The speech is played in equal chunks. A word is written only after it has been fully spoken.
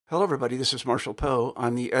Hello, everybody. This is Marshall Poe.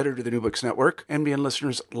 I'm the editor of the New Books Network. NBN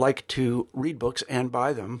listeners like to read books and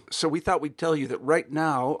buy them. So we thought we'd tell you that right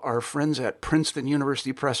now, our friends at Princeton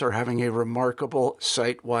University Press are having a remarkable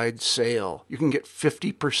site-wide sale. You can get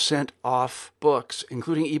 50% off books,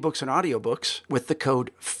 including ebooks and audiobooks, with the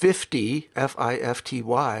code 50,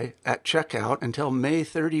 F-I-F-T-Y, at checkout until May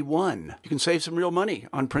 31. You can save some real money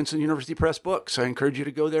on Princeton University Press books. I encourage you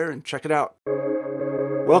to go there and check it out.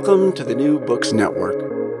 Welcome to the New Books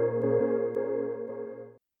Network.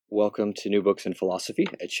 Welcome to New Books in Philosophy,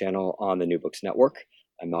 a channel on the New Books Network.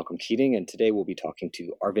 I'm Malcolm Keating, and today we'll be talking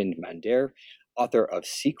to Arvind Mandair, author of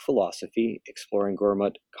Sikh Philosophy, Exploring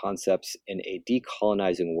Gurmat Concepts in a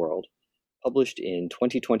Decolonizing World, published in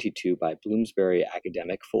 2022 by Bloomsbury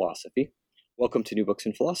Academic Philosophy. Welcome to New Books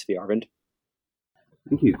in Philosophy, Arvind.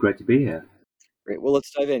 Thank you. Great to be here. Great. Well,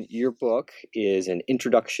 let's dive in. Your book is an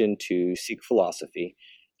introduction to Sikh philosophy,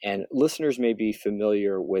 and listeners may be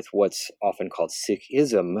familiar with what's often called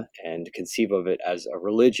Sikhism and conceive of it as a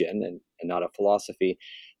religion and not a philosophy.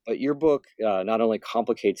 But your book not only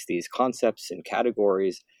complicates these concepts and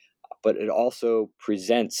categories, but it also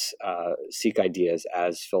presents Sikh ideas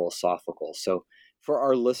as philosophical. So for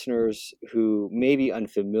our listeners who may be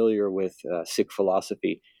unfamiliar with Sikh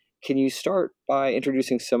philosophy, can you start by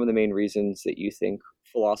introducing some of the main reasons that you think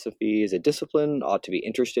philosophy as a discipline ought to be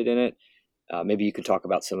interested in it? Maybe you could talk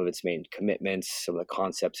about some of its main commitments, some of the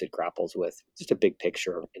concepts it grapples with. Just a big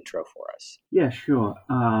picture intro for us. Yeah, sure.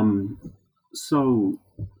 So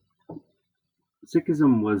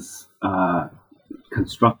Sikhism was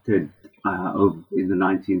constructed in the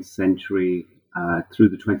 19th century through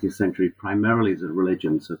the 20th century primarily as a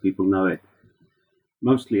religion. So people know it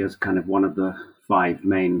mostly as kind of one of the five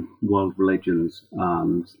main world religions.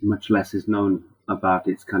 Much less is known about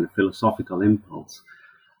its kind of philosophical impulse.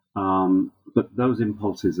 But those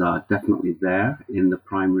impulses are definitely there in the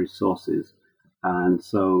primary sources. And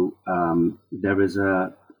so there is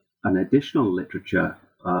an additional literature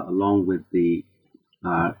along with the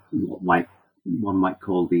what one might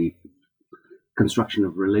call the construction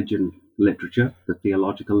of religion literature, the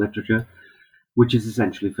theological literature, which is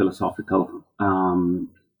essentially philosophical. And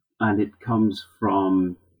it comes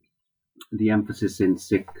from the emphasis in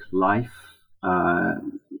Sikh life,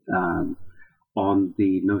 on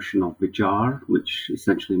the notion of vichar, which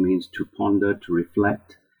essentially means to ponder, to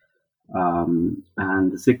reflect. And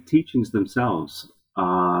the Sikh teachings themselves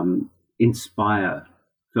inspire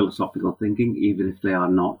philosophical thinking, even if they are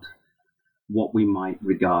not what we might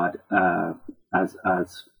regard as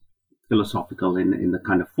philosophical in the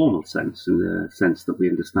kind of formal sense, in the sense that we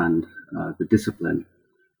understand the discipline.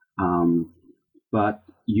 But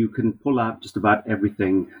you can pull out just about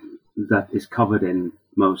everything that is covered in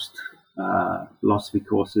most philosophy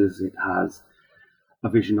courses. It has a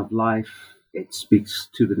vision of life. It speaks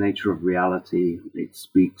to the nature of reality. It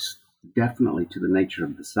speaks definitely to the nature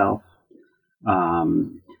of the self.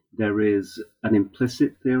 There is an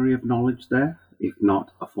implicit theory of knowledge there, if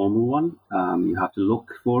not a formal one. You have to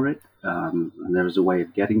look for it, and there is a way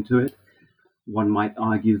of getting to it. One might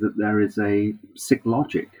argue that there is a Sikh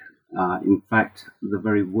logic. In fact, the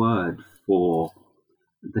very word for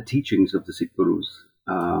the teachings of the Sikh Gurus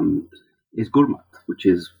is Gurmat, which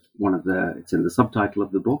is it's in the subtitle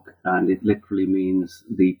of the book, and it literally means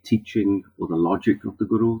the teaching or the logic of the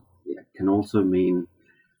Guru. It can also mean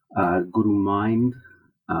Guru mind.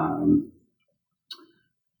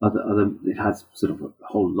 It has sort of a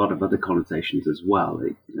whole lot of other connotations as well.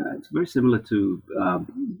 It's very similar to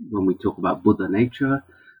when we talk about Buddha nature,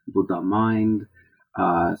 Buddha mind.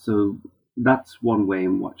 So that's one way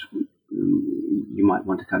in which you might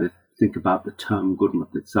want to kind of think about the term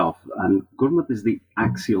Gurmat itself. And Gurmat is the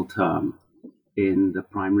axial term in the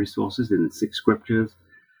primary sources, in the Sikh scriptures,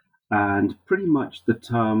 and pretty much the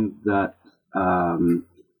term that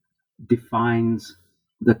defines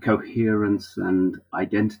the coherence and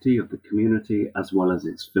identity of the community as well as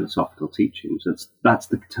its philosophical teachings. That's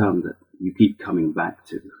the term that you keep coming back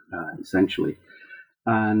to, essentially.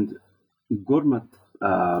 And Gurmat,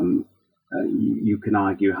 you can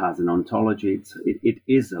argue, has an ontology. It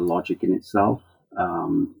is a logic in itself.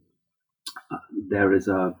 There is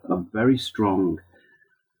a very strong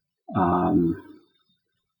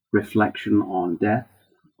reflection on death,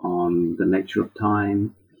 on the nature of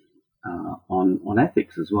time, on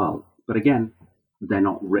ethics as well. But again, they're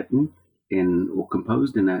not written in or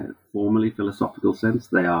composed in a formally philosophical sense.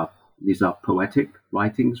 These are poetic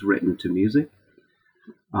writings written to music.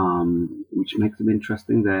 Which makes them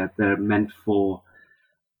interesting. They're meant for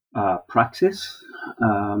praxis,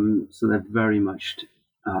 so they're very much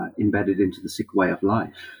embedded into the Sikh way of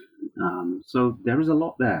life. So there is a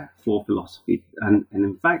lot there for philosophy. And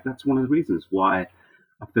in fact, that's one of the reasons why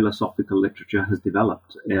a philosophical literature has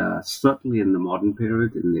developed, certainly in the modern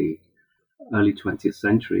period, in the early 20th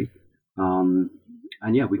century. And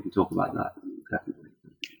yeah, we can talk about that, definitely.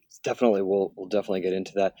 Definitely, we'll definitely get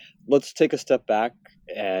into that. Let's take a step back,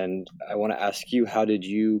 and I want to ask you, how did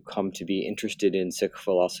you come to be interested in Sikh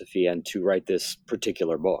philosophy and to write this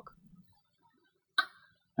particular book?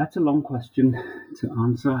 That's a long question to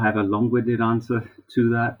answer. I have a long-winded answer to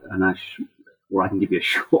that, and I can give you a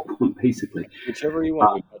short one, basically. Whichever you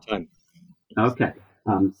want. We've got time. Okay.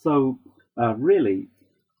 Really,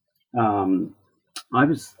 I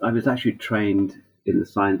was actually trained in the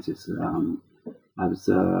sciences. I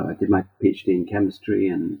did my PhD in chemistry,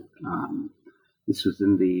 and this was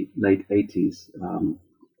in the late 80s.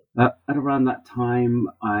 At around that time,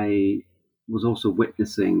 I was also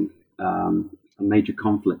witnessing a major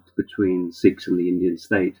conflict between Sikhs and the Indian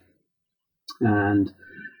state. And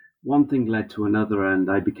one thing led to another, and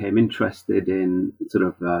I became interested in sort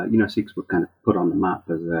of, Sikhs were kind of put on the map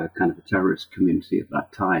as a kind of a terrorist community at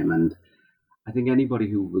that time. And I think anybody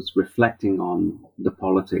who was reflecting on the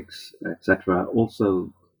politics, etc.,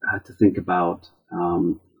 also had to think about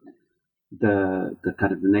the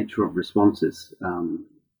kind of the nature of responses.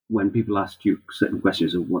 When people asked you certain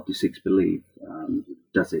questions of what do Sikhs believe,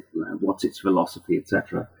 what's its philosophy,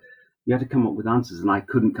 etc., you had to come up with answers, and I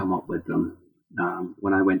couldn't come up with them.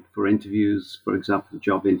 When I went for interviews, for example,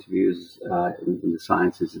 job interviews in the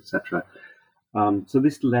sciences, etc. So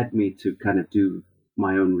this led me to kind of do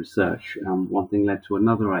my own research. One thing led to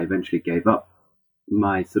another. I eventually gave up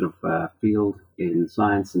my sort of field in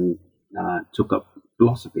science and took up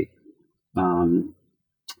philosophy in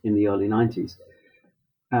the early 90s.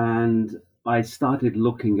 And I started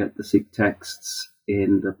looking at the Sikh texts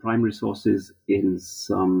in the primary sources in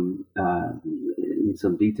some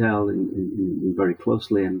detail, in very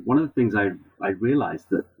closely. And one of the things I realized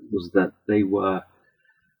was that they were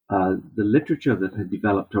the literature that had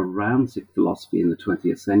developed around Sikh philosophy in the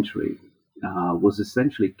 20th century was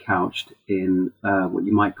essentially couched in what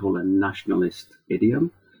you might call a nationalist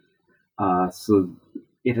idiom. So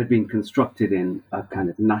it had been constructed in a kind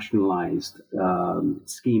of nationalized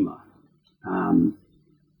schema.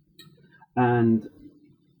 And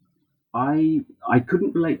I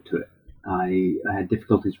couldn't relate to it. I had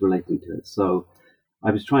difficulties relating to it. So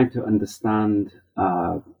I was trying to understand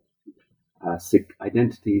Sikh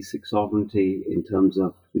identity, Sikh sovereignty in terms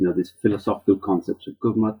of, these philosophical concepts of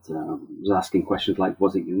Gurmat. Was asking questions like,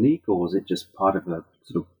 was it unique or was it just part of a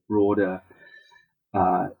sort of broader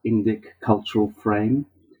Indic cultural frame?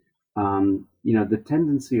 The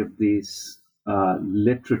tendency of these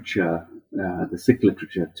literature, the Sikh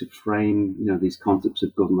literature, to frame, these concepts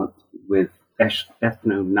of Gurmat with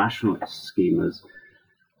ethno-nationalist schemas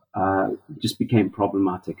just became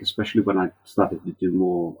problematic, especially when I started to do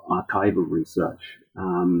more archival research.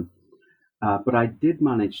 But I did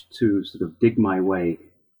manage to sort of dig my way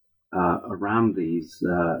around these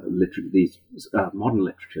modern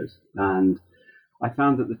literatures, and I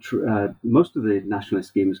found that most of the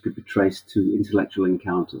nationalist schemas could be traced to intellectual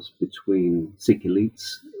encounters between Sikh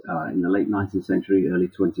elites in the late 19th century, early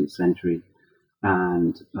 20th century,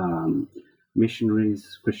 and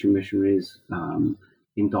missionaries, Christian missionaries,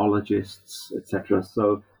 Indologists, etc.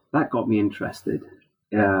 So that got me interested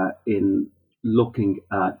in looking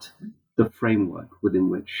at the framework within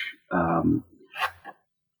which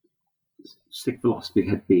Sikh philosophy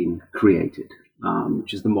had been created,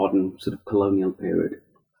 which is the modern sort of colonial period.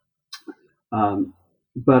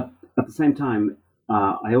 But at the same time,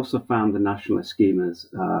 I also found the nationalist schemas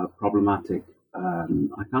problematic.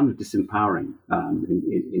 I found them disempowering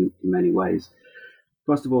in many ways.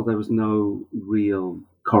 First of all, there was no real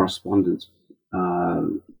correspondence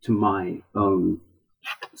to my own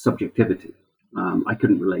subjectivity. I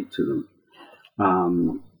couldn't relate to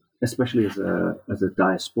them, especially as a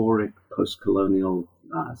diasporic, post-colonial,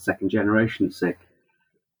 second-generation Sikh.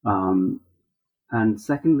 And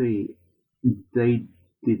secondly, the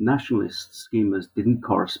nationalist schemas didn't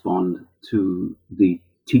correspond to the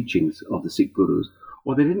teachings of the Sikh gurus,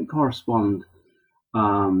 or they didn't correspond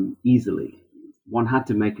easily. One had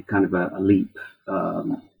to make a kind of a leap.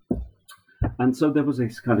 And so there was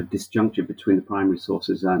this kind of disjuncture between the primary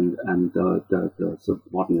sources and the sort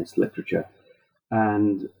of modernist literature.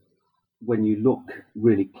 And when you look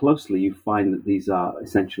really closely, you find that these are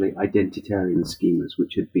essentially identitarian schemas,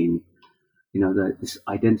 which had been, this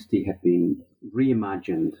identity had been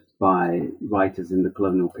reimagined by writers in the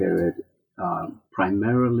colonial period,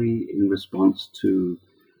 primarily in response to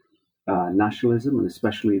nationalism, and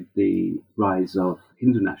especially the rise of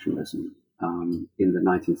Hindu nationalism. in the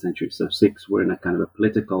 19th century. So Sikhs were in a kind of a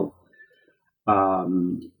political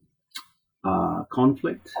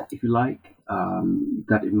conflict, if you like,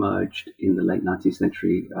 that emerged in the late 19th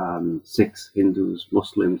century. Sikhs, Hindus,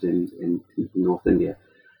 Muslims in North India.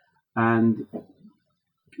 And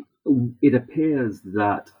it appears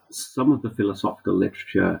that some of the philosophical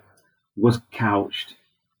literature was couched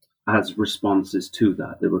as responses to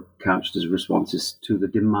that. They were couched as responses to the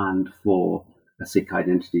demand for a Sikh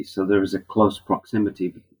identity. So there is a close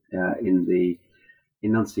proximity in the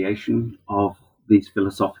enunciation of these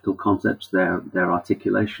philosophical concepts, their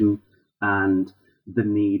articulation, and the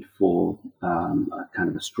need for a kind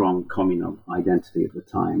of a strong communal identity at the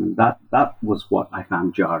time. And that was what I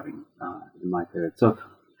found jarring in my period. So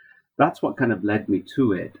that's what kind of led me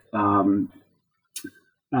to it.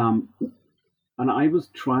 And I was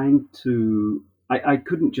trying to, I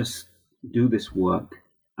couldn't just do this work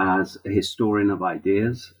as a historian of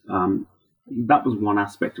ideas. That was one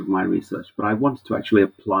aspect of my research, but I wanted to actually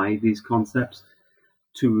apply these concepts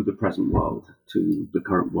to the present world, to the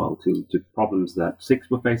current world, to problems that Sikhs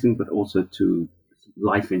were facing, but also to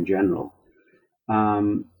life in general.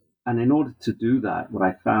 And in order to do that, what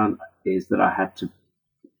I found is that I had to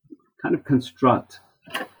kind of construct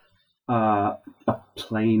a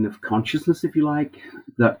plane of consciousness, if you like,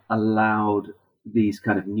 that allowed these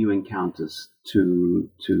kind of new encounters to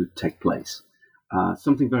take place.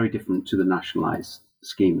 Something very different to the nationalized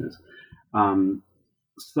schemas.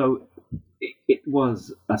 So it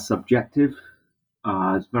was a subjective,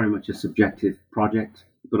 it's very much a subjective project,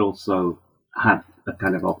 but also had a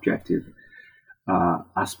kind of objective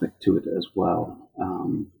aspect to it as well.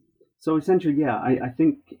 So essentially, yeah, I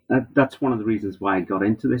think that's one of the reasons why I got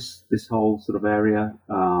into this whole sort of area.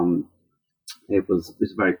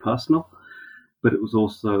 It's very personal, but it was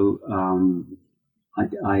also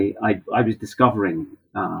I was discovering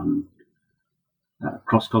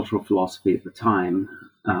cross-cultural philosophy at the time.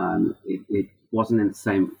 It wasn't in the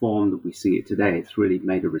same form that we see it today. It's really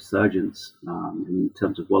made a resurgence in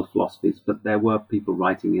terms of world philosophies, but there were people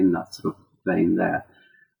writing in that sort of vein there,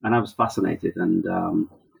 and I was fascinated. And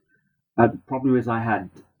the problem is I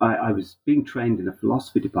was being trained in a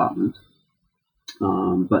philosophy department,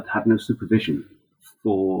 but had no supervision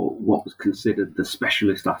for what was considered the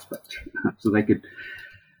specialist aspect. So they could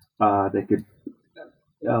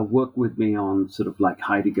work with me on sort of like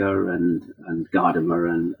Heidegger and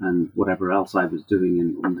Gadamer and whatever else I was doing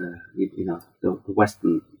in the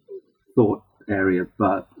Western thought area.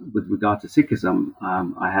 But with regard to Sikhism,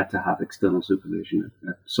 I had to have external supervision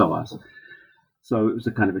at SOAS. So it was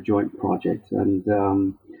a kind of a joint project, and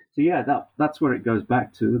so yeah, that's where it goes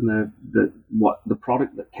back to. And the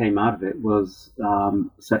product that came out of it was a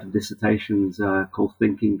set of dissertations called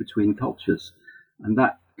 "Thinking Between Cultures," and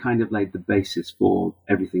that kind of laid the basis for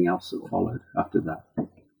everything else that followed after that.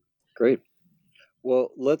 Great. Well,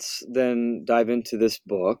 let's then dive into this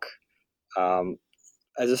book.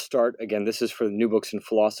 As a start, again, this is for the New Books in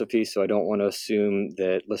Philosophy, so I don't want to assume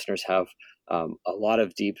that listeners have a lot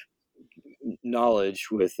of deep knowledge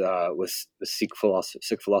with Sikh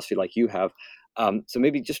philosophy like you have. So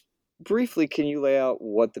maybe just briefly, can you lay out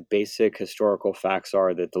what the basic historical facts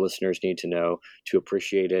are that the listeners need to know to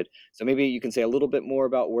appreciate it? So maybe you can say a little bit more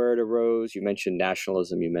about where it arose. You mentioned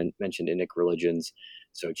nationalism, you mentioned Indic religions.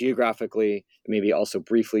 So geographically, maybe also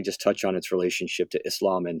briefly just touch on its relationship to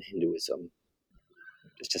Islam and Hinduism.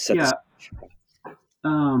 Just to set the stage.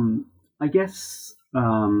 I guess,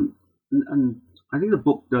 and I think the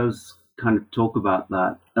book does kind of talk about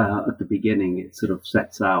that at the beginning. It sort of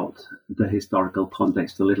sets out the historical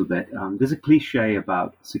context a little bit. There's a cliche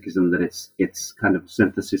about Sikhism that it's kind of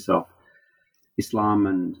synthesis of Islam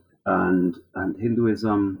and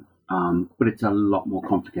Hinduism, but it's a lot more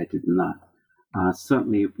complicated than that.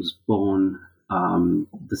 Certainly, it was born.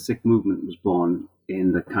 The Sikh movement was born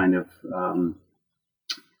in the kind of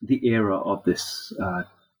the era of this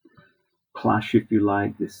clash, if you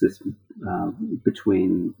like, this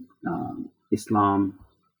between Islam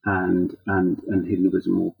and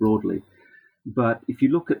Hinduism more broadly. But if you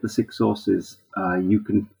look at the Sikh sources, you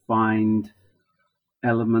can find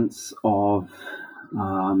elements of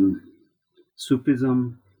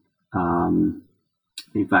Sufism.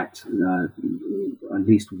 In fact, at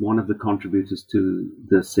least one of the contributors to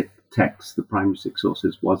the Sikh texts, the primary Sikh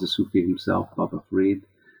sources, was a Sufi himself, Baba Farid,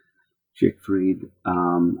 Sheikh Farid,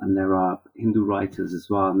 and there are Hindu writers as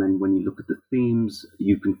well. And then when you look at the themes,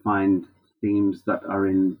 you can find themes that are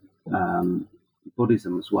in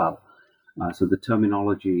Buddhism as well. So the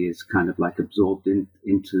terminology is kind of like absorbed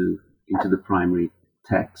into the primary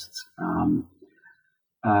texts.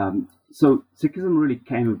 So Sikhism really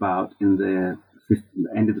came about in the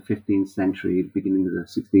end of the 15th century, beginning of the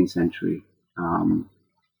 16th century.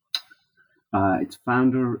 Its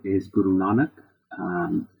founder is Guru Nanak,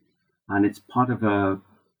 and it's part of a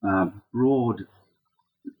broad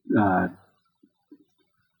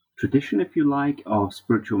tradition, if you like, of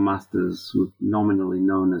spiritual masters who are nominally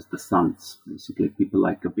known as the Sants, basically people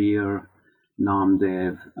like Kabir,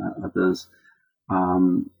 Namdev, others,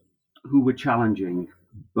 who were challenging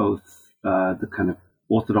both the kind of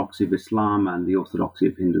orthodoxy of Islam and the orthodoxy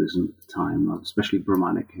of Hinduism at the time, especially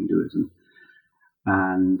Brahmanic Hinduism.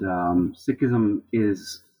 And Sikhism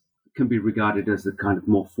can be regarded as a kind of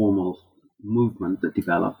more formal movement that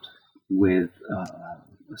developed with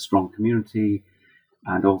a strong community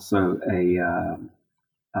and also a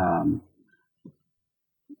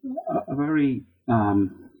very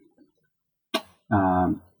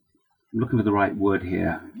looking for the right word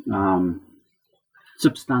here,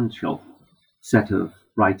 substantial set of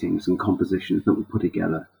writings and compositions that were put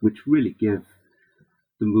together, which really give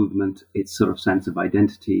the movement its sort of sense of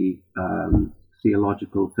identity,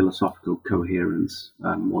 theological, philosophical coherence,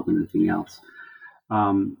 more than anything else.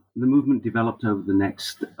 The movement developed over the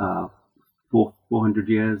next 400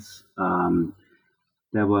 years.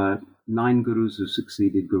 There were 9 gurus who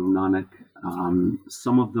succeeded Guru Nanak.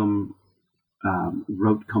 Some of them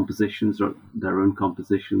wrote compositions, or their own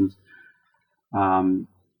compositions.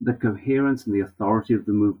 The coherence and the authority of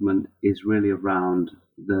the movement is really around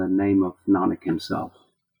the name of Nanak himself.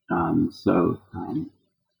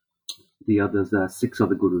 The others, 6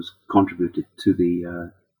 other gurus contributed to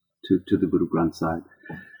the Guru Granth Sahib.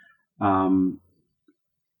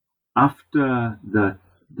 After the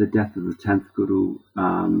death of the 10th Guru,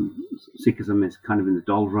 Sikhism is kind of in the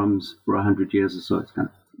doldrums for 100 years or so. It's kind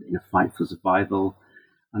of in a fight for survival.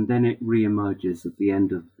 And then it re-emerges at the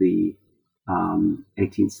end of the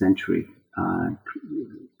 18th century,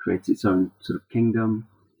 creates its own sort of kingdom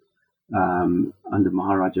under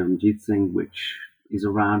Maharaja Ranjit Singh, which is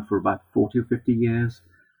around for about 40 or 50 years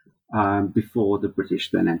before the British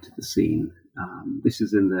then enter the scene. This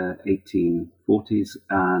is in the 1840s,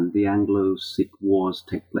 and the Anglo-Sikh Wars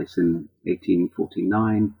take place in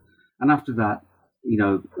 1849. And after that,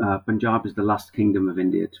 Punjab is the last kingdom of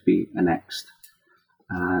India to be annexed.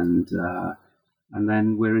 And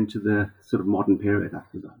then we're into the sort of modern period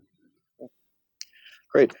after that.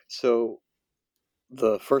 Great. So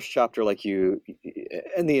the first chapter, like you,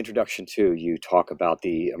 in the introduction too, you talk about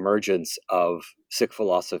the emergence of Sikh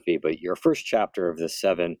philosophy, but your first chapter of the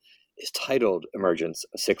 7 is titled Emergence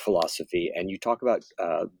of Sikh Philosophy. And you talk about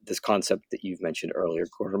this concept that you've mentioned earlier,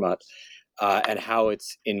 Gurmat, and how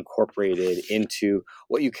it's incorporated into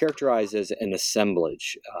what you characterize as an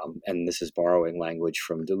assemblage. And this is borrowing language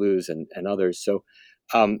from Deleuze and others. So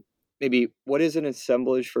maybe what is an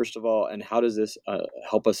assemblage, first of all, and how does this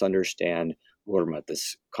help us understand Gurmat,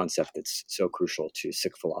 this concept that's so crucial to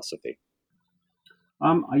Sikh philosophy?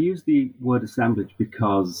 I use the word assemblage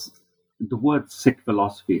because the word Sikh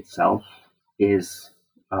philosophy itself is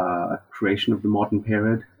a creation of the modern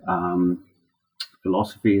period.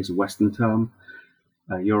 Philosophy is a Western term,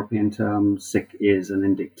 a European term. Sikh is an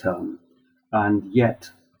Indic term. And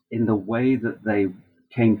yet, in the way that they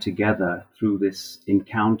came together through this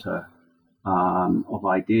encounter of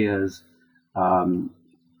ideas,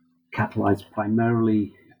 catalyzed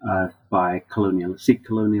primarily by Sikh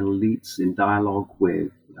colonial elites in dialogue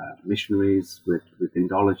with missionaries, with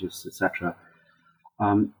Indologists, etc.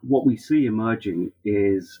 What we see emerging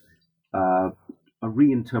is a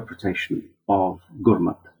reinterpretation of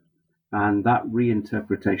Gurmat. And that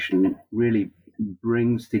reinterpretation really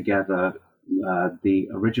brings together the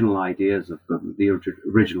original ideas of Gurmat, the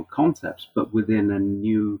original concepts, but within a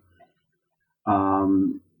new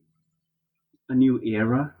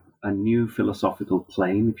era, a new philosophical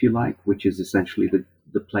plane, if you like, which is essentially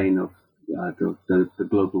the plane of the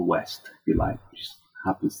global West, if you like, which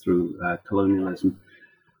happens through colonialism.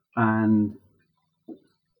 And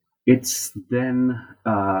it's then,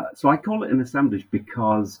 so I call it an assemblage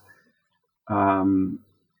because, and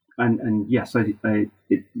yes, the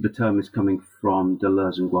term is coming from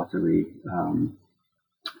Deleuze and Guattari,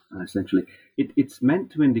 essentially. It's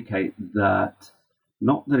meant to indicate that,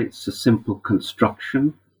 not that it's a simple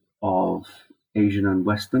construction of Asian and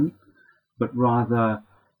Western, but rather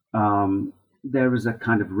there is a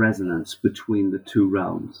kind of resonance between the two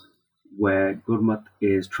realms, where Gurmat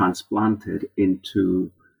is transplanted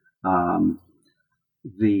into the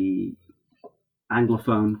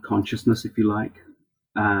Anglophone consciousness, if you like,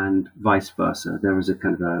 and vice versa. There is a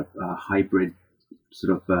kind of a hybrid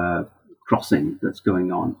sort of crossing that's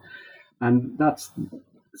going on. And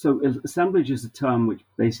so assemblage is a term which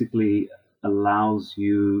basically allows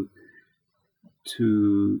you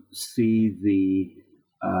to see the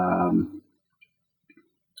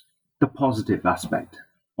positive aspect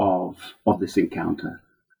of this encounter.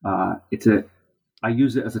 I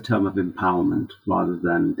use it as a term of empowerment rather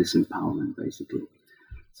than disempowerment, basically.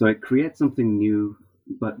 So it creates something new,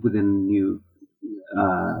 but within new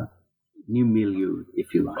milieu,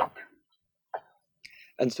 if you like.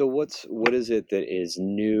 And so, what is it that is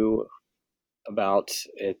new about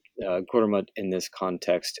it, Gurmat in this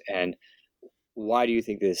context, and why do you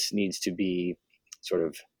think this needs to be sort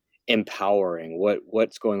of empowering?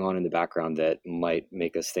 What's going on in the background that might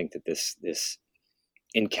make us think that this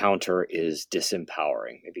encounter is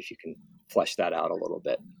disempowering? Maybe if you can flesh that out a little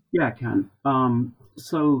bit. Yeah, I can.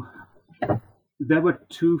 So there were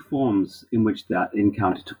two forms in which that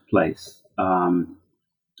encounter took place.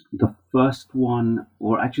 The first one,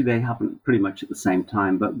 or actually they happened pretty much at the same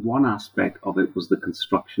time, but one aspect of it was the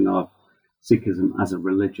construction of Sikhism as a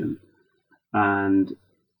religion. And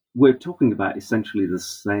we're talking about essentially the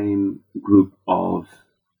same group of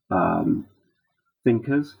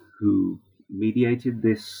thinkers who mediated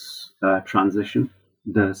this transition,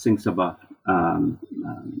 the Singh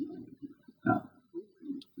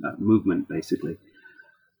movement, basically.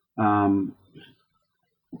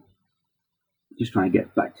 Just trying to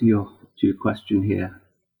get back to your question here.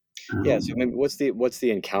 So maybe what's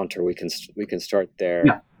the encounter? We can start there,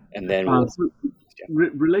 yeah. And then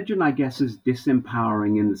religion, I guess, is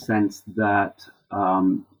disempowering in the sense that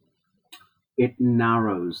it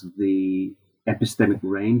narrows the epistemic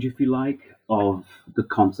range, if you like, of the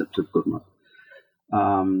concept of Gurmat.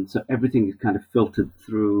 So everything is kind of filtered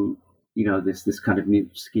through, this kind of new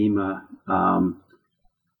schema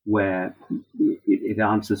where it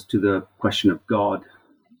answers to the question of God,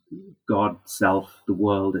 self, the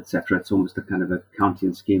world, etc. It's almost a kind of a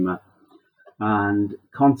Kantian schema. And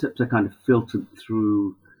concepts are kind of filtered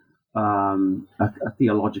through a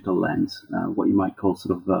theological lens, what you might call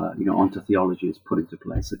sort of, ontotheology is put into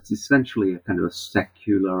place. It's essentially a kind of a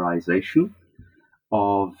secularization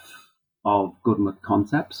of Gurmat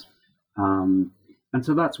concepts. And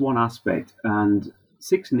so that's one aspect. And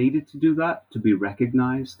Sikhs needed to do that to be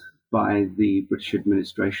recognized by the British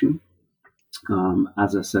administration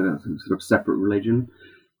as a sort of separate religion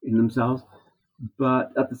in themselves.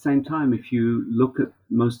 But at the same time, if you look at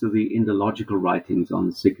most of the Indological writings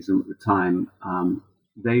on Sikhism at the time,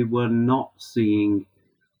 they were not seeing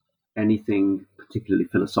anything particularly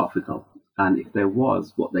philosophical. And if there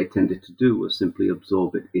was, what they tended to do was simply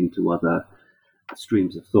absorb it into other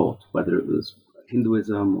streams of thought, whether it was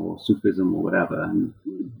Hinduism or Sufism or whatever. And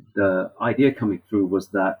the idea coming through was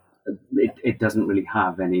that it doesn't really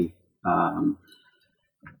have anything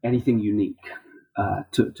unique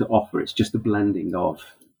to offer. It's just a blending of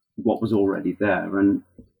what was already there. And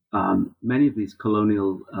many of these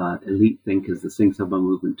colonial elite thinkers, the Singh Sabha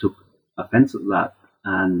movement, took offense at that.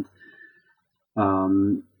 And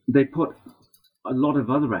they put a lot of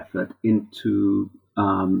other effort into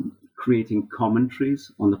creating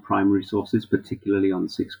commentaries on the primary sources, particularly on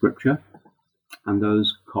Sikh scripture. And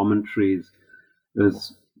those commentaries,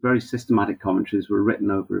 those very systematic commentaries, were written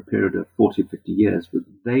over a period of 40, 50 years, but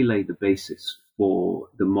they lay the basis for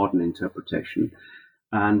the modern interpretation.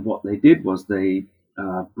 And what they did was they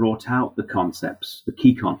brought out the concepts, the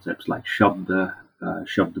key concepts like Shabda,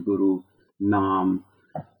 Guru, Naam,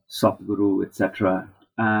 Satguru, etc.,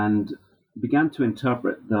 and began to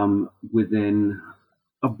interpret them within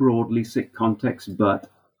a broadly Sikh context, but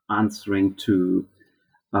answering to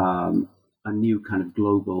a new kind of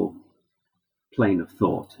global plane of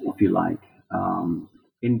thought, if you like,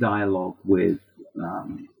 in dialogue with,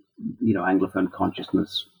 Anglophone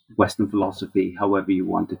consciousness, Western philosophy, however you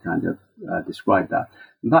want to kind of describe that.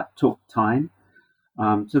 And that took time.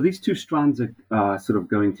 So these two strands are sort of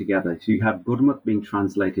going together. So you have Gurmat being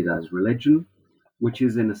translated as religion, which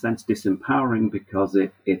is in a sense disempowering because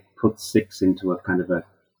it puts Sikhs into a kind of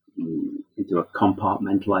into a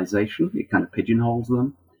compartmentalization. It kind of pigeonholes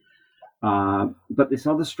them. But this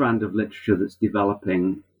other strand of literature that's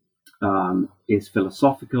developing is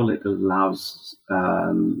philosophical. It allows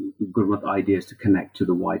Gurmat ideas to connect to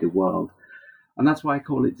the wider world. And that's why I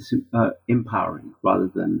call it empowering rather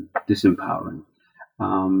than disempowering.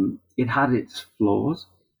 It had its flaws.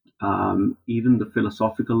 Even the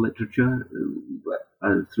philosophical literature,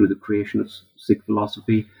 through the creation of Sikh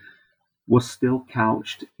philosophy, was still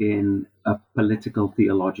couched in a political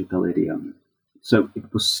theological idiom. So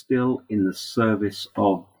it was still in the service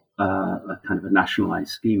of a kind of a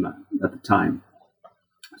nationalized schema at the time.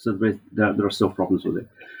 So there are still problems with it.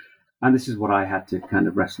 And this is what I had to kind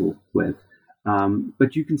of wrestle with.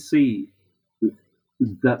 But you can see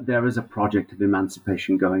that there is a project of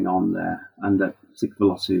emancipation going on there, and that Sikh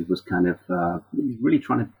philosophy was kind of really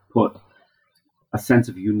trying to put a sense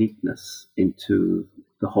of uniqueness into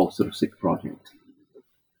the whole sort of Sikh project.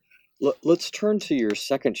 Let's turn to your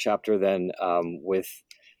second chapter then, with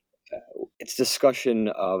its discussion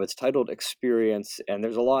of, it's titled Experience, and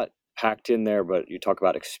there's a lot packed in there, but you talk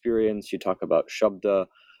about experience, you talk about Shabda,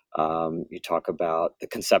 you talk about the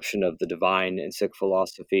conception of the divine in Sikh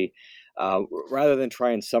philosophy. Rather than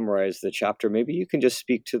try and summarize the chapter, maybe you can just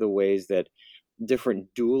speak to the ways that different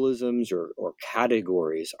dualisms or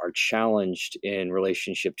categories are challenged in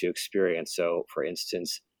relationship to experience. So, for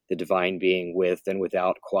instance, the divine being with and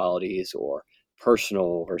without qualities, or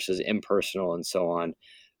personal versus impersonal, and so on.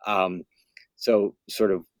 So,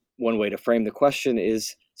 sort of one way to frame the question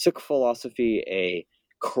is Sikh philosophy a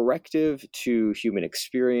corrective to human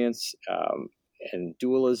experience, and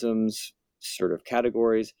dualisms, sort of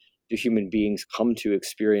categories? Do human beings come to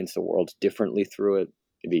experience the world differently through it?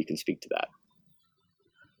 Maybe you can speak to that.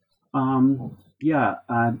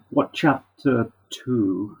 What chapter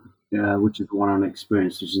 2, which is the one on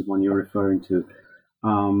experience, which is the one you're referring to,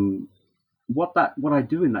 what I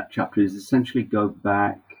do in that chapter is essentially go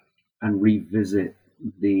back and revisit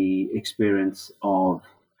the experience of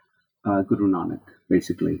Guru Nanak,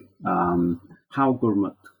 basically, how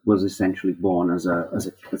Gurmat was essentially born as a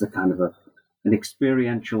kind of an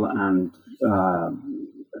experiential and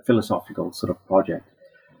philosophical sort of project,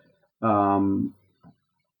 and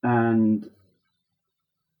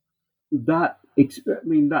that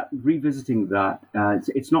revisiting that,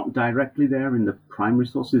 it's not directly there in the primary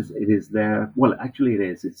sources. It is there. Well, actually, it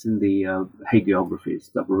is. It's in the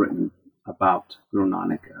hagiographies that were written about Guru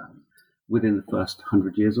Nanak within the first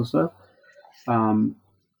 100 years or so.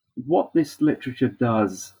 What this literature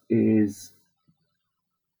does is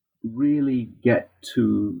really get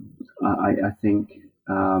to, I think,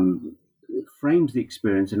 frames the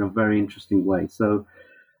experience in a very interesting way. So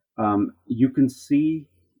you can see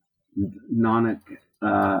Nanak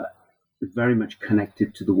very much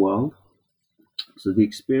connected to the world. So the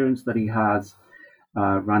experience that he has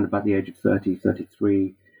around about the age of 30,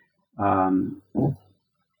 33,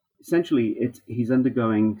 essentially he's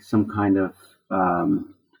undergoing some kind of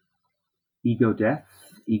ego death,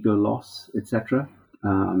 ego loss, etc.,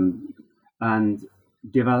 and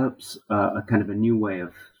develops a kind of a new way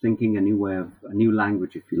of thinking, a new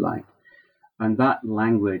language, if you like. And that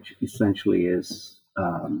language essentially is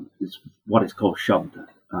what is called Shabda.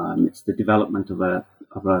 It's the development of a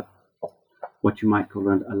what you might call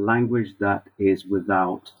a language that is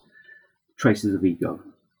without traces of ego.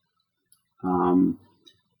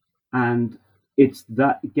 And it's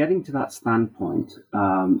that getting to that standpoint,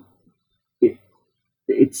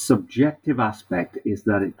 its subjective aspect is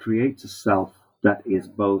that it creates a self that is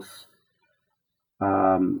both,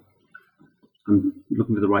 I'm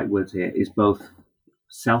looking for the right words here, is both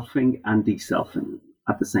selfing and deselfing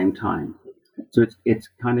at the same time. So it's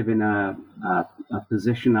kind of in a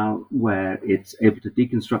position now where it's able to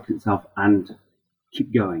deconstruct itself and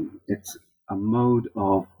keep going. It's a mode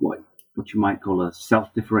of what you might call a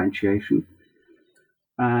self-differentiation.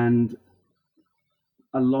 And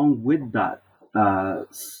along with that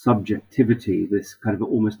subjectivity, this kind of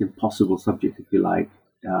almost impossible subject, if you like,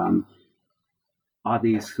 are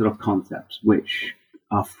these sort of concepts which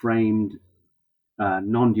are framed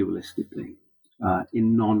non-dualistically,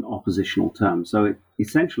 in non-oppositional terms. So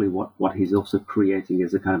essentially what he's also creating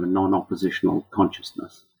is a kind of a non-oppositional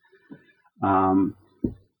consciousness. And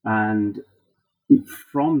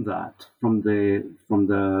from that, from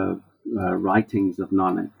the writings of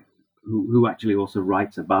Nanak, who actually also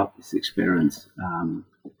writes about this experience,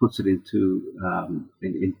 puts it into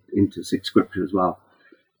Sikh scripture as well,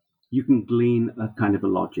 you can glean a kind of a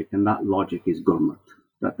logic, and that logic is Gurmat.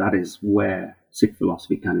 That is where Sikh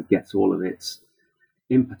philosophy kind of gets all of its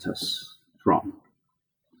impetus from.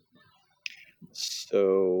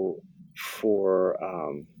 So, for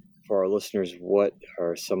our listeners, what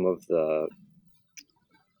are some of the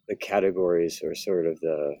categories, or sort of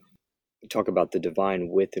talk about the divine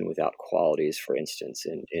with and without qualities, for instance,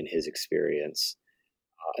 in his experience,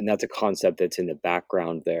 and that's a concept that's in the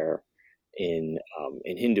background there in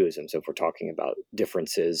Hinduism. So if we're talking about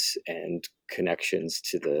differences and connections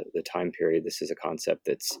to the time period, this is a concept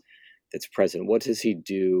that's present. What does he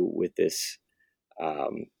do with this,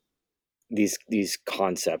 these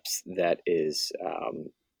concepts that is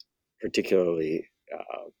particularly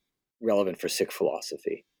relevant for Sikh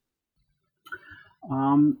philosophy?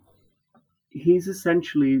 He's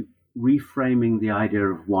essentially reframing the idea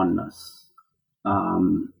of oneness,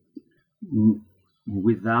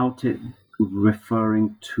 without it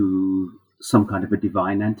referring to some kind of a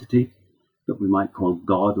divine entity that we might call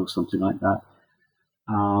God or something like that.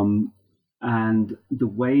 And the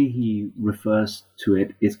way he refers to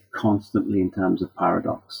it is constantly in terms of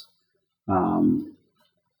paradox.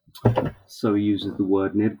 So he uses the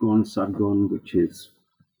word nirgun, sadgun, which is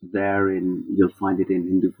you'll find it in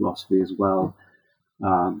Hindu philosophy as well,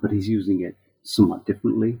 but he's using it somewhat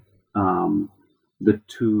differently. The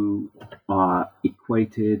two are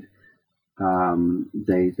equated.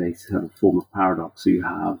 They sort of form a paradox. So you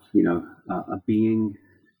have, a being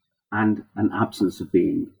and an absence of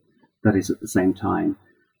being that is at the same time.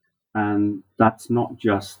 And that's not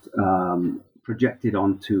just projected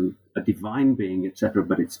onto a divine being, etc.,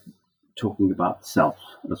 but it's talking about self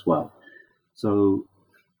as well. So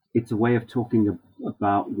it's a way of talking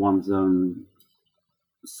about one's own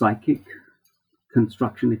psychic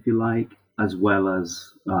construction, if you like, as well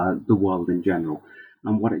as the world in general.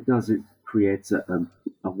 And what it does, it creates a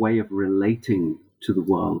way of relating to the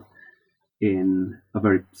world in a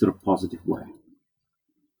very sort of positive way.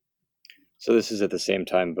 So this is at the same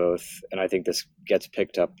time both, and I think this gets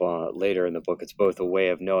picked up later in the book, it's both a way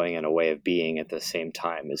of knowing and a way of being at the same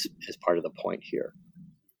time is part of the point here.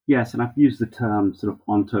 Yes, and I've used the term sort of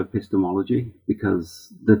ontoepistemology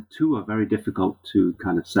because the two are very difficult to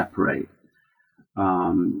kind of separate.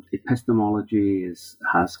 Epistemology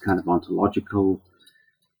has kind of ontological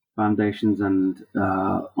foundations, and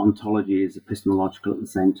ontology is epistemological at the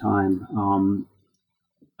same time.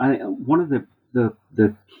 One of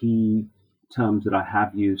the key terms that I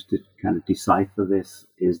have used to kind of decipher this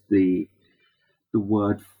is the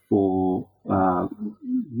word for,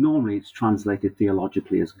 normally it's translated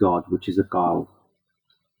theologically as God, which is a gal.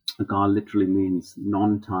 A gal literally means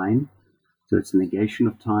non-time, so it's a negation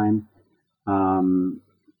of time. And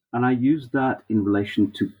I use that in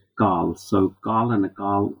relation to gal. So gal and a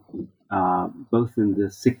gal, both in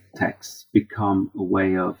the Sikh texts, become a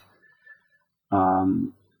way of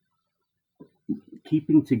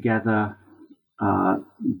keeping together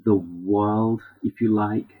the world, if you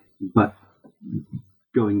like, but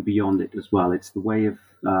going beyond it as well. It's the way of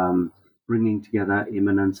bringing together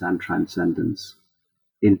immanence and transcendence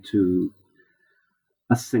into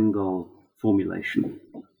a single formulation.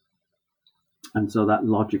 And so that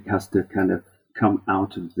logic has to kind of come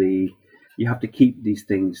out of you have to keep these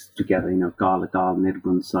things together, Gala,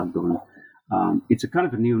 Nirgun, Sadgun. It's a kind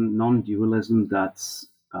of a new non-dualism that's,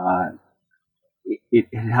 it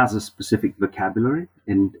has a specific vocabulary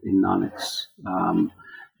in Nanak's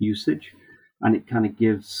usage, and it kind of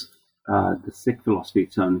gives the Sikh philosophy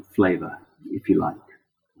its own flavor, if you like.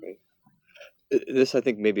 This, I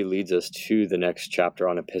think, maybe leads us to the next chapter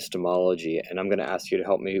on epistemology, and I'm going to ask you to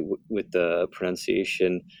help me with the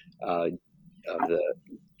pronunciation of the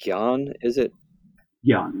Gyan, is it?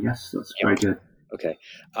 Gyan, yes, that's very good. Okay,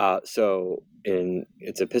 so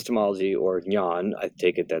it's epistemology or Jnana. I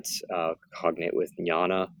take it that's cognate with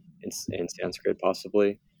jnana in Sanskrit,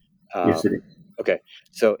 possibly. Yes, it is. Okay,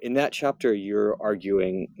 so in that chapter, you're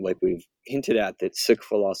arguing, like we've hinted at, that Sikh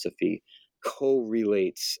philosophy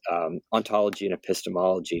co-relates ontology and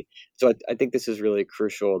epistemology. So I think this is really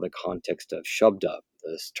crucial in the context of Shabda,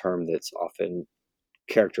 this term that's often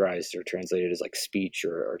characterized or translated as like speech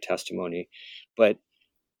or testimony. But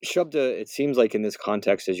Shabda, it seems like in this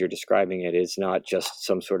context, as you're describing it, is not just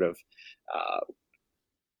some sort of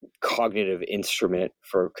cognitive instrument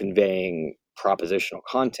for conveying propositional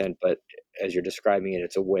content, but as you're describing it,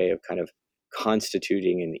 it's a way of kind of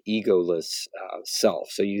constituting an egoless self.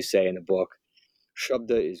 So you say in the book,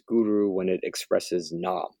 Shabda is guru when it expresses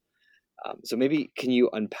Nam. So maybe can you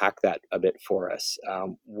unpack that a bit for us?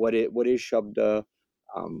 What is Shabda?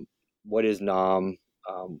 What is Nam?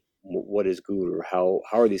 What is guru? How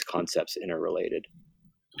are these concepts interrelated?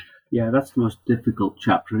 Yeah, that's the most difficult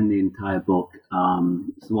chapter in the entire book.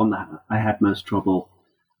 It's the one that I had most trouble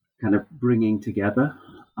kind of bringing together.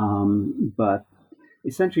 But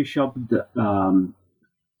essentially, Shabda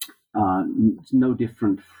it's no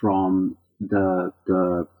different from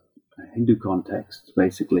the Hindu context,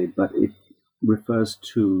 basically, but it refers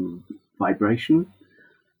to vibration.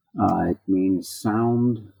 It means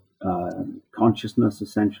sound, consciousness,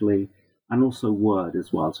 essentially, and also word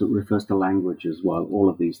as well. So it refers to language as well, all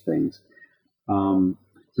of these things. So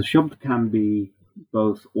Shabd can be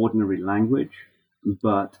both ordinary language,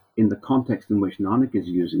 but in the context in which Nanak is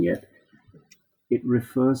using it, it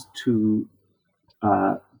refers to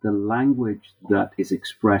the language that is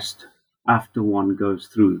expressed after one goes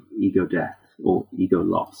through ego death or ego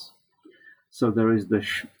loss. So there is the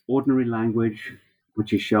ordinary language,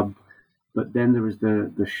 which is Shabd, but then there is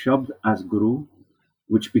the Shabd as Guru,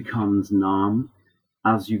 which becomes Nam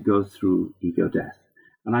as you go through ego death.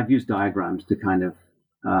 And I've used diagrams to kind of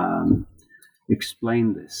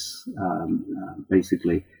explain this,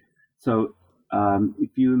 basically. So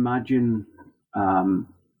if you imagine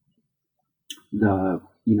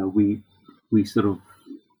we sort of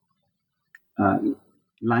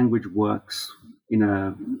language works in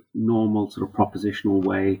a normal sort of propositional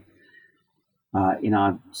way in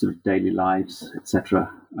our sort of daily lives,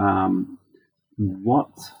 etc.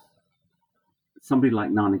 What somebody like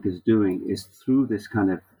Nanak is doing is, through this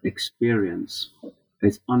kind of experience,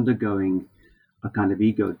 is undergoing a kind of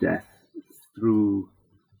ego death through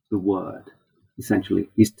the word. Essentially,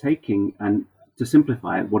 he's taking, and to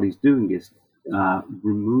simplify it, what he's doing is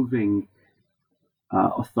removing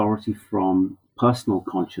authority from personal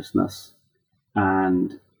consciousness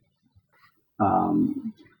and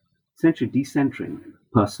essentially decentering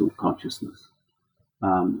personal consciousness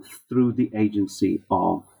through the agency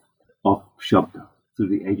of Shabda, through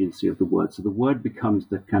the agency of the word. So the word becomes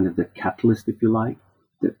the kind of the catalyst, if you like,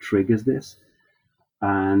 that triggers this.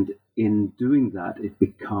 And in doing that, it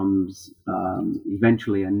becomes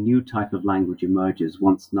eventually a new type of language emerges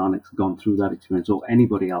once Nanak's gone through that experience, or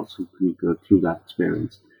anybody else who can go through that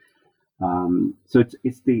experience. So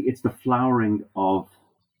it's the flowering of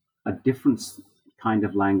a different kind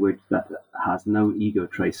of language that has no ego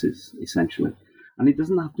traces, essentially. And it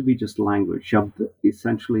doesn't have to be just language. Shabd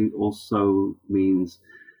essentially also means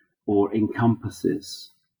or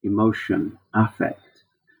encompasses emotion, affect.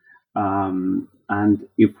 And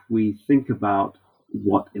if we think about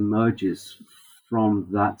what emerges from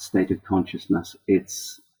that state of consciousness,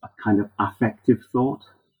 it's a kind of affective thought,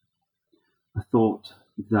 a thought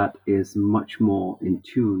that is much more in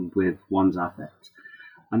tune with one's affect.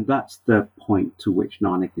 And that's the point to which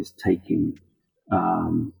Nanak is taking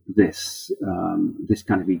this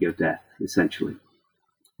kind of ego death, essentially,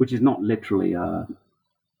 which is not literally a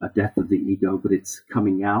death of the ego, but it's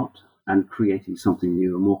coming out and creating something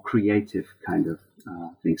new, a more creative kind of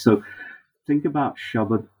thing. So think about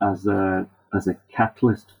Shabad as a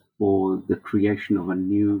catalyst for the creation of a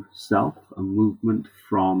new self, a movement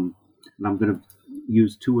from, and I'm going to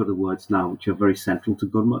use two other words now which are very central to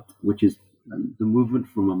Gurmat, which is the movement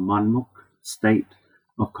from a manmukh state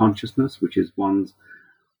of consciousness, which is one's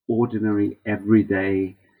ordinary,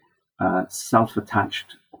 everyday,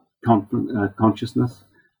 self-attached consciousness,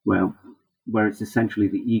 where it's essentially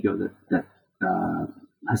the ego that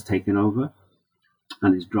has taken over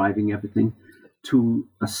and is driving everything, to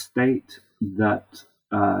a state that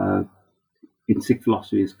in Sikh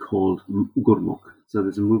philosophy is called Gurmukh. So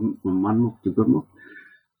there's a movement from Manmukh to Gurmukh,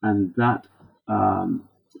 and that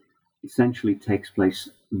essentially takes place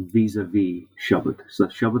vis-a-vis Shabad. So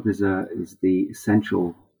Shabad is the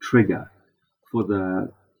essential trigger for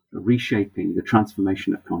the reshaping, the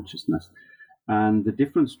transformation of consciousness. And the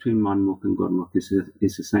difference between Manmukh and Gurmukh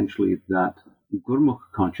is essentially that Gurmukh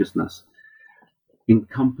consciousness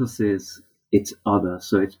encompasses its other.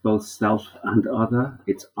 So it's both self and other,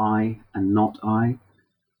 it's I and not I.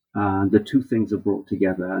 The two things are brought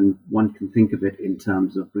together, and one can think of it in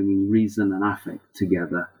terms of bringing reason and affect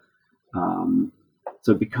together.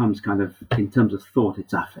 So it becomes kind of, in terms of thought,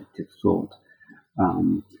 it's affective thought.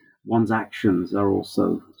 One's actions are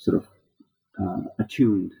also sort of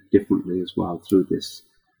attuned differently as well through this.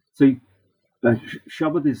 So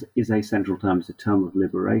Shabad is a central term. It's a term of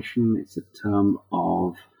liberation. It's a term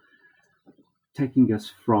of taking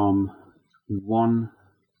us from one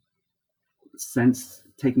sense,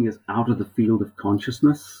 taking us out of the field of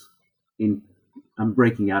consciousness and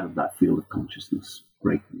breaking out of that field of consciousness,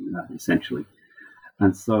 essentially.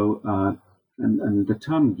 And so, and the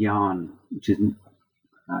term Gyan, which is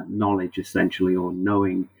knowledge essentially, or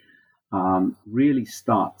knowing, really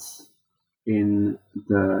starts in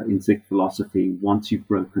Sikh philosophy once you've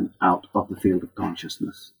broken out of the field of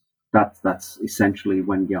consciousness. That's essentially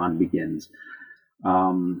when Gyan begins.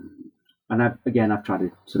 And I've tried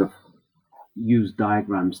to sort of use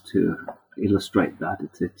diagrams to illustrate that.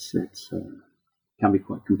 It's can be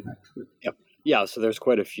quite complex. But. Yep. Yeah. So there's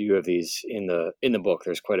quite a few of these in the book.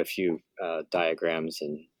 There's quite a few diagrams,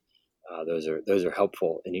 and those are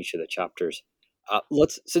helpful in each of the chapters.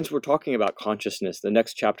 Since we're talking about consciousness, the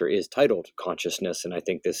next chapter is titled Consciousness, and I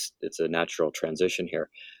think it's a natural transition here.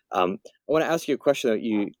 I want to ask you a question that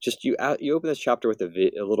you open this chapter with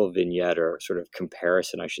a little vignette, or sort of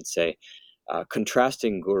comparison, I should say,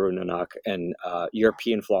 contrasting Guru Nanak and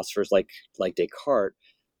European philosophers like Descartes,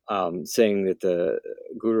 saying that the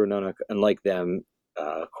Guru Nanak, unlike them,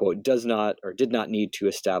 quote, does not or did not need to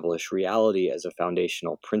establish reality as a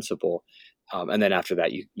foundational principle. And then after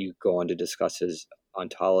that, you go on to discuss his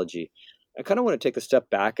ontology. I kind of want to take a step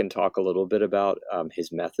back and talk a little bit about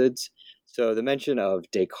his methods. So the mention of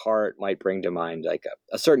Descartes might bring to mind like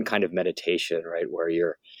a certain kind of meditation, right, where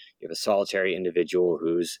you have a solitary individual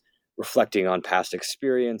who's reflecting on past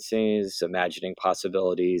experiences, imagining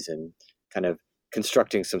possibilities, and kind of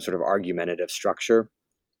constructing some sort of argumentative structure.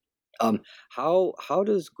 How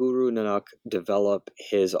does Guru Nanak develop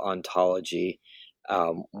his ontology?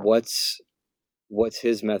 What's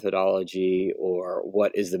his methodology, or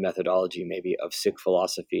what is the methodology maybe of Sikh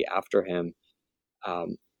philosophy after him?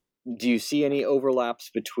 Um, do you see any overlaps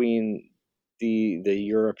between the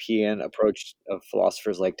European approach of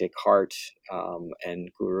philosophers like Descartes and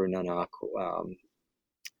Guru Nanak?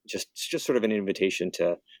 Just sort of an invitation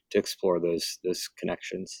to explore those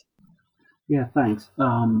connections. Yeah, thanks.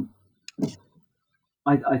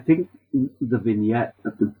 I think the vignette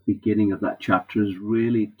at the beginning of that chapter is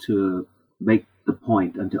really to make the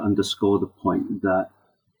point and to underscore the point that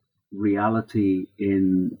reality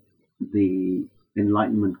in the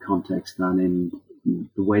Enlightenment context and in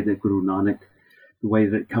the way that the way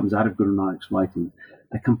that it comes out of Guru Nanak's writing,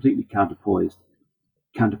 are completely counterposed.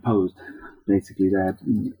 Basically,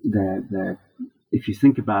 they're if you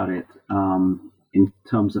think about it in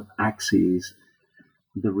terms of axes,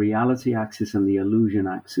 the reality axis and the illusion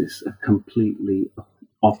axis are completely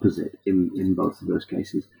opposite in both of those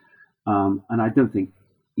cases. And I don't think,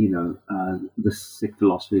 the Sikh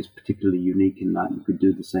philosophy is particularly unique in that. You could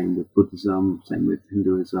do the same with Buddhism, same with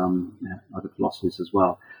Hinduism, other philosophies as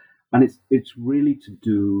well. And it's really to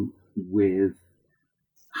do with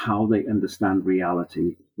how they understand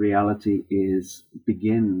reality. Reality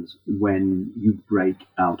begins when you break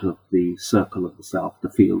out of the circle of the self, the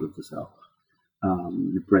field of the self.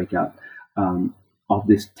 You break out of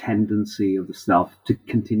this tendency of the self to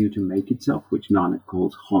continue to make itself, which Nanak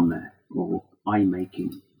calls home, or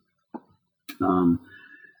I-making.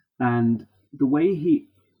 And the way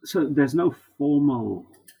so there's no formal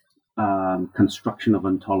construction of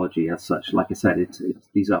ontology as such. Like I said,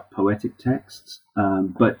 these are poetic texts,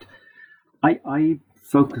 but I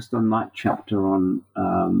focused on that chapter on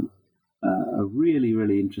a really,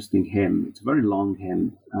 really interesting hymn. It's a very long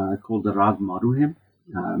hymn called the Rag Maru hymn.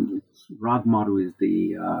 Rag Maru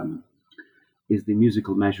is the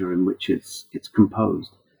musical measure in which it's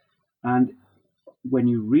composed, and when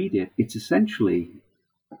you read it, it's essentially,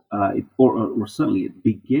 or certainly it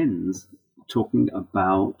begins talking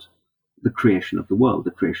about the creation of the world,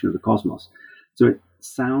 the creation of the cosmos. So it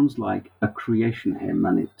sounds like a creation hymn,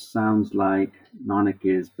 and it sounds like Nanak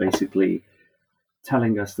is basically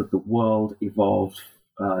telling us that the world evolved,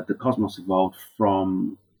 the cosmos evolved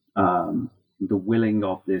from the willing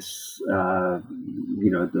of this, the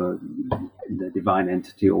divine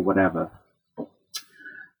entity or whatever.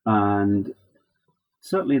 And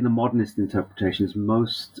certainly in the modernist interpretations,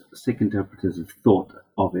 most Sikh interpreters have thought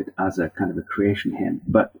of it as a kind of a creation hymn.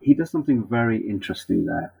 But he does something very interesting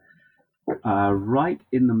there. Right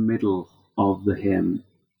in the middle of the hymn,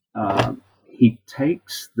 he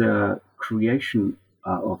takes the creation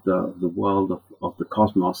of the world, of the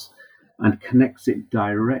cosmos, and connects it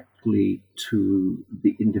directly to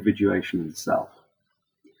the individuation of the self.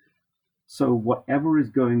 So whatever is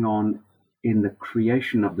going on in the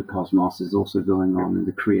creation of the cosmos is also going on in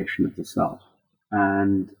the creation of the self.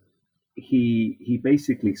 And he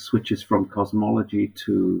basically switches from cosmology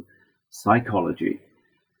to psychology.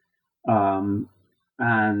 And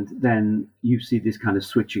then you see this kind of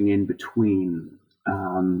switching in between,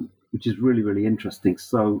 which is really, really interesting.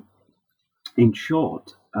 So in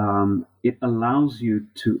short, it allows you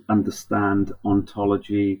to understand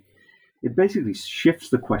ontology. It basically shifts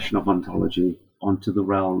the question of ontology onto the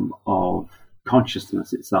realm of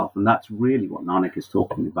consciousness itself. And that's really what Nanak is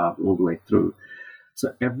talking about all the way through.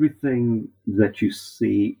 So everything that you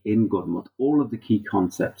see in Gurmat, all of the key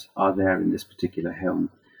concepts are there in this particular hymn.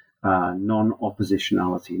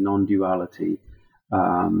 Non-oppositionality, non-duality,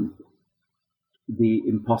 the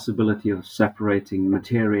impossibility of separating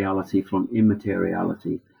materiality from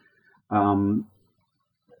immateriality. And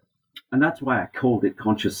that's why I called it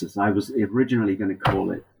consciousness. I was originally going to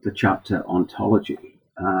call it the chapter ontology,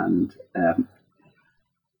 but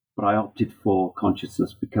I opted for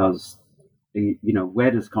consciousness because,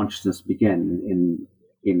 where does consciousness begin?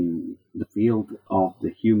 In the field of the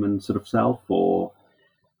human sort of self, or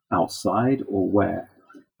outside, or where?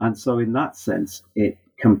 And so in that sense, it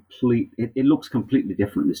looks completely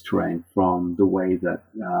different, this terrain, from the way that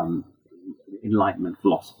Enlightenment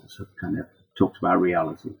philosophers have kind of talked about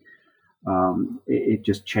reality. It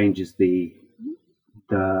just changes the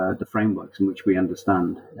frameworks in which we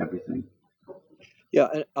understand everything. Yeah,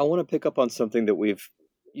 and I want to pick up on something that we've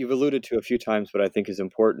you've alluded to a few times, but I think is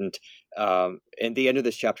important. In the end of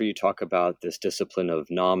this chapter, you talk about this discipline of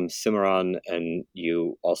Nam Simran, and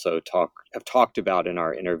you also have talked about in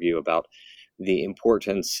our interview about the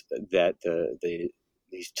importance that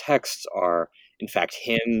these texts are, in fact,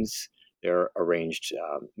 hymns. They're arranged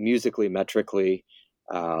musically, metrically.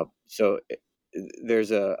 So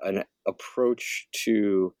there's an approach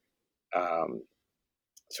to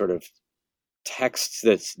sort of texts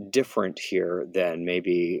that's different here than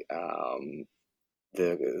maybe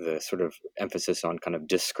the sort of emphasis on kind of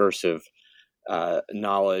discursive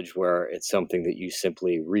knowledge, where it's something that you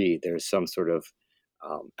simply read. There's some sort of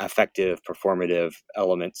affective, performative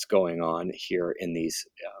elements going on here in these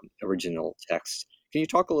original texts. Can you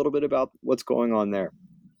talk a little bit about what's going on there?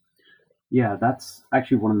 Yeah, that's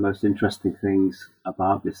actually one of the most interesting things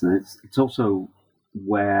about this, and it's also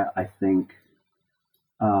where I think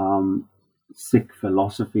Sikh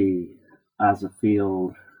philosophy as a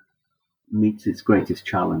field meets its greatest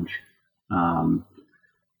challenge.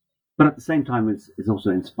 But at the same time, it's also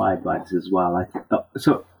inspired by this as well. I think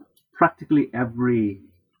so. Practically every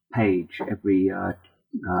page, every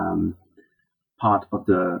part of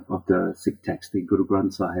the Sikh text, the Guru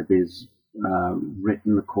Granth Sahib, is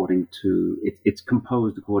written according to it's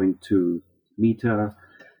composed according to meter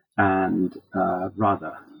and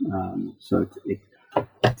raga. So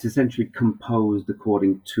it's essentially composed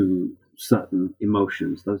according to certain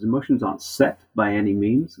emotions. Those emotions aren't set by any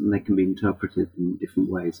means, and they can be interpreted in different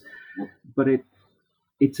ways. But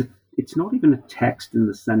it's not even a text in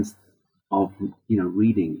the sense of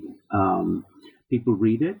reading. People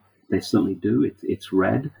read it; they certainly do. It's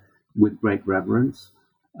read with great reverence.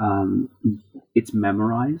 It's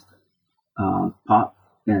memorized.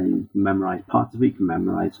 Memorize parts of it. You can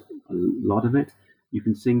memorize a lot of it. You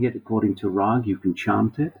can sing it according to rag. You can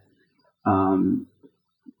chant it.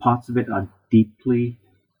 Parts of it are deeply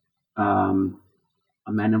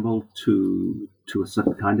amenable to a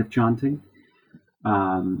certain kind of chanting.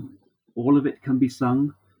 All of it can be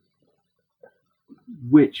sung,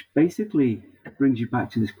 which basically brings you back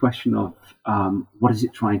to this question of what is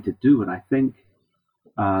it trying to do? And I think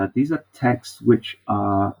these are texts which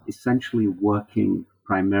are essentially working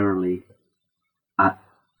primarily at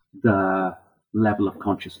the level of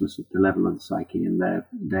consciousness, at the level of the psyche, and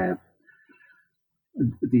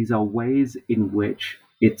these are ways in which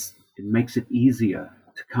it makes it easier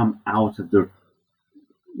to come out of the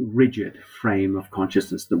rigid frame of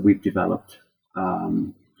consciousness that we've developed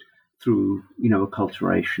through,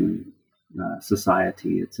 acculturation,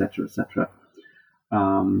 society, etc., etc.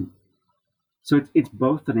 So it's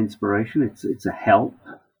both an inspiration, it's a help,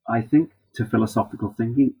 I think, to philosophical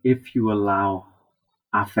thinking if you allow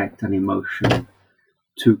affect and emotion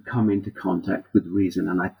to come into contact with reason.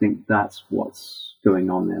 And I think that's what's going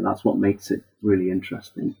on there. That's what makes it really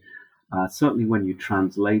interesting. Certainly when you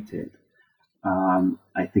translate it,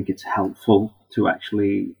 I think it's helpful to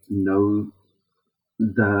actually know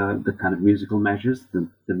the kind of musical measures, the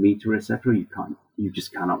meter, etc. You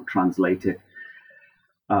just cannot translate it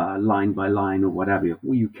line by line or whatever.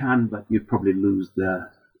 Well, you can, but you'd probably lose the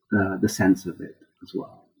sense of it as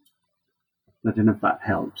well. I don't know if that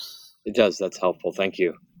helps. It does. That's helpful. Thank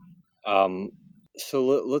you. So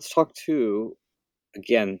let's talk to,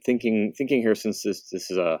 again, thinking here, since this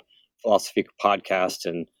is a philosophy podcast,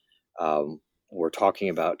 and we're talking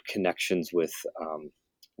about connections with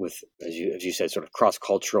as you said, sort of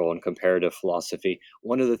cross-cultural and comparative philosophy.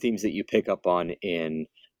 One of the themes that you pick up on in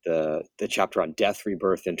the chapter on death,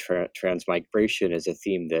 rebirth, and transmigration is a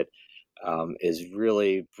theme that is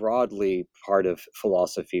really broadly part of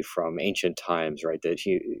philosophy from ancient times, right? That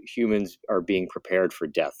humans are being prepared for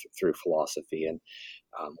death through philosophy, and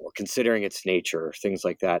or considering its nature, things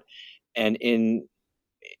like that. And in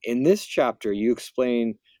this chapter, you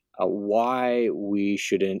explain why we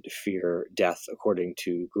shouldn't fear death, according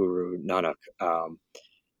to Guru Nanak.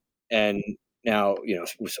 And now,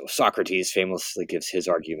 so Socrates famously gives his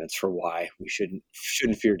arguments for why we shouldn't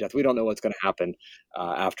fear death. We don't know what's going to happen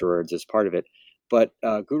afterwards as part of it. But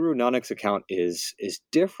Guru Nanak's account is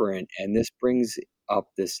different, and this brings up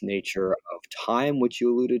this nature of time, which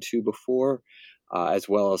you alluded to before, as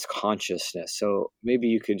well as consciousness. So maybe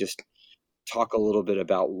you could just talk a little bit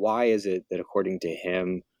about why is it that, according to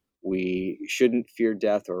him, we shouldn't fear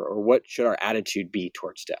death, or what should our attitude be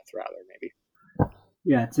towards death, rather, maybe?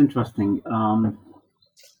 Yeah, it's interesting.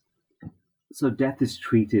 So death is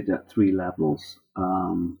treated at three levels.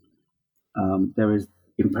 There is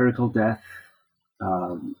empirical death,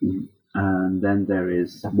 and then there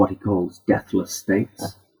is what he calls deathless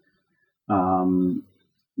states,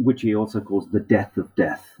 which he also calls the death of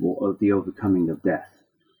death, or the overcoming of death.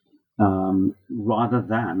 rather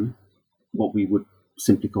than what we would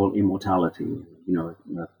simply call immortality, a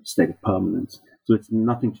state of permanence. So it's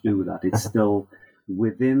nothing to do with that. It's still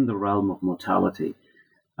within the realm of mortality.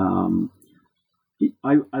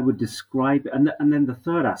 I would describe, and then the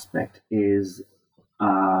third aspect is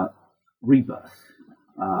rebirth,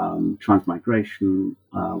 transmigration,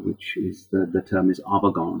 which is the term is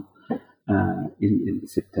avagon in the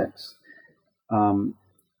Sikh text.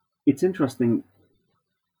 It's interesting.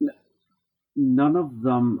 None of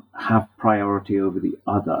them have priority over the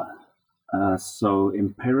other. So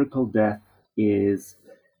empirical death is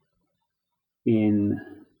in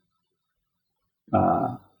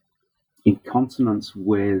consonance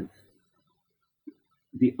with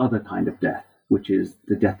the other kind of death, which is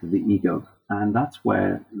the death of the ego. And that's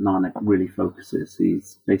where Nanak really focuses.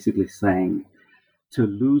 He's basically saying to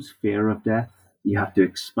lose fear of death, you have to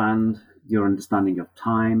expand your understanding of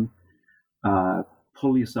time,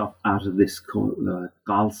 pull yourself out of this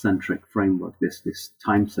Gal-centric framework, this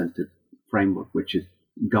time-centered framework, which is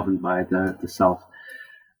governed by the self,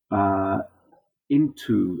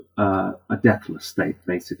 into a deathless state,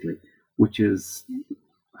 basically, which is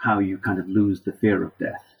how you kind of lose the fear of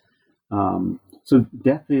death. So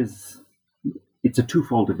death it's a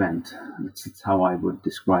twofold event. It's how I would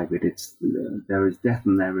describe it. There is death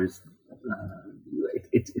and there is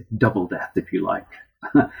it's double death, if you like.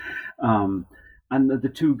 And the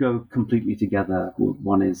two go completely together.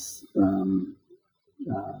 One is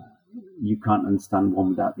you can't understand one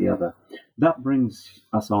without the other. That brings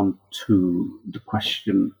us on to the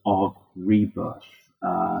question of rebirth.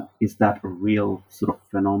 Is that a real sort of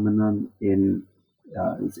phenomenon? Is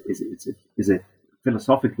it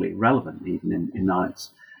philosophically relevant even in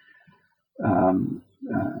Nanak's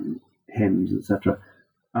hymns, etc.?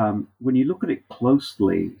 When you look at it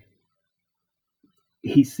closely,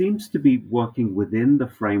 he seems to be working within the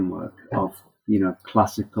framework of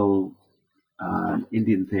classical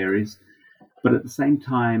Indian theories, but at the same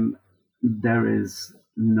time there is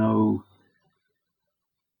no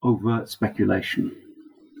overt speculation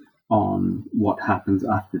on what happens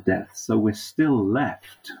after death. So we're still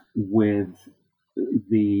left with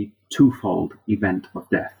the twofold event of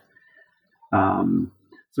death.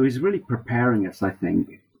 So he's really preparing us, I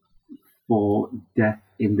think, for death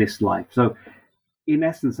in this life. So in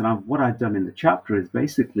essence, and what I've done in the chapter is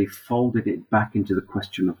basically folded it back into the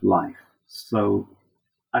question of life. So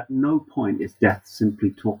at no point is death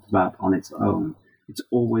simply talked about on its own. It's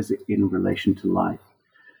always in relation to life.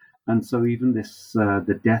 And so even this,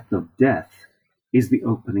 the death of death is the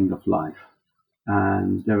opening of life.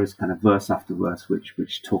 And there is kind of verse after verse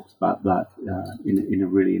which talks about that in a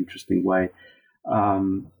really interesting way.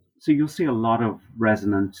 So you'll see a lot of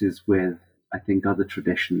resonances with, I think, other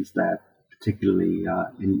traditions there, particularly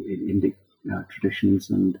in Indic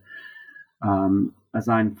traditions, and as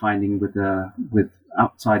I'm finding with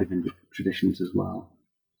outside of Indic traditions as well.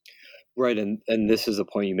 Right, and this is a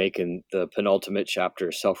point you make in the penultimate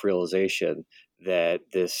chapter, self-realization, that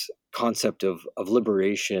this concept of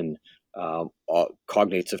liberation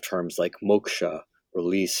cognates of terms like moksha,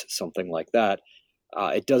 release, something like that.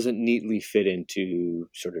 It doesn't neatly fit into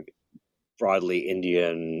sort of broadly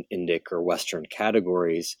Indian, Indic, or Western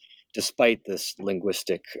categories, despite this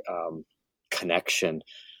linguistic connection.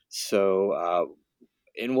 So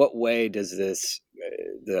in what way does this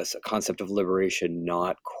concept of liberation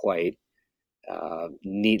not quite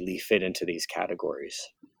neatly fit into these categories?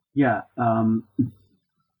 Yeah,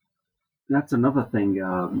 that's another thing.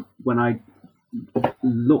 When I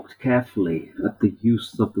looked carefully at the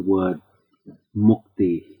use of the word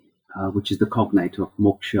mukti, which is the cognate of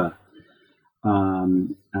moksha,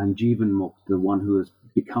 and jivan mukta, the one who has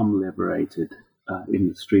become liberated in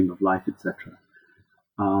the stream of life, etc.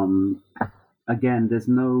 Again, there's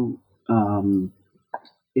no,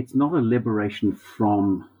 it's not a liberation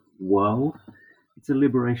from world, it's a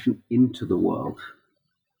liberation into the world.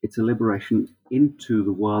 It's a liberation into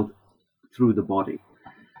the world through the body.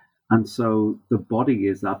 And so the body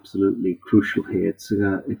is absolutely crucial here. It's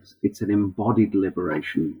an embodied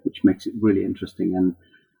liberation, which makes it really interesting. And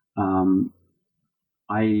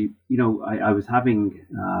I was having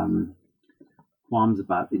qualms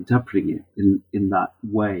about interpreting it in that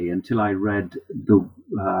way until I read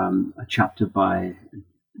a chapter by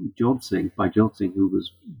Singh, who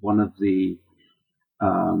was one of the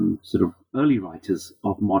sort of early writers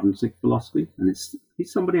of modern Sikh philosophy, and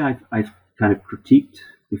he's somebody I've kind of critiqued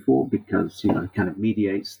before because he kind of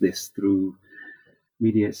mediates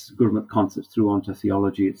Gurmat concepts through onto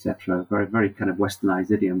theology, etc. Very, very kind of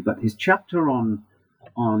westernized idiom. But his chapter on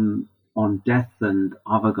death and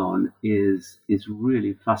avagon is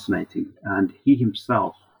really fascinating, and he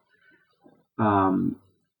himself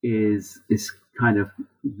is kind of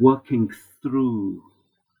working through.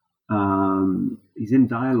 He's in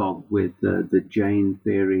dialogue with the Jain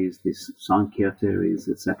theories, these Sankhya theories,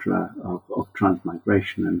 etc., of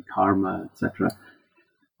transmigration and karma, etc.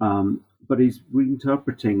 But he's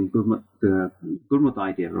reinterpreting the Gurmat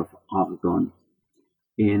idea of Arvind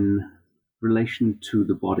in relation to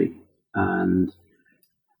the body. And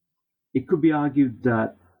it could be argued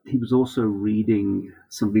that he was also reading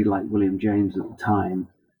somebody like William James at the time.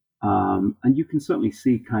 And you can certainly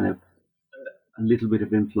see kind of a little bit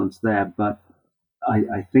of influence there, but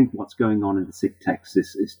I think what's going on in the Sikh text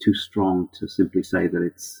is too strong to simply say that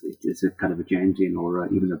it's a kind of a Jamesian or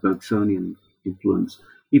even a Bergsonian influence,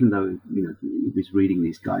 even though he was reading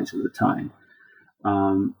these guys at the time.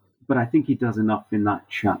 But I think he does enough in that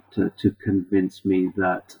chapter to convince me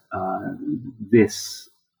that this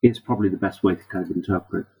is probably the best way to kind of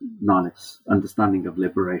interpret Nanak's understanding of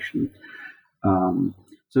liberation.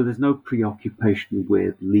 So there's no preoccupation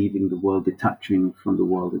with leaving the world, detaching from the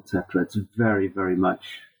world, etc. It's very, very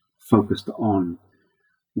much focused on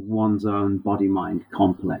one's own body-mind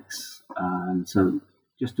complex. And so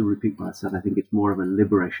just to repeat what I said, I think it's more of a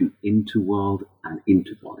liberation into world and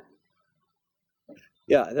into body.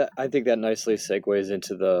 Yeah, I think that nicely segues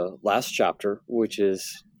into the last chapter, which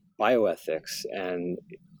is bioethics. And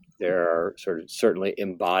there are sort of certainly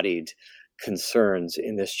embodied concerns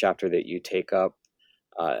in this chapter that you take up.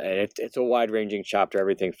 And it's a wide-ranging chapter,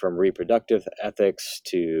 everything from reproductive ethics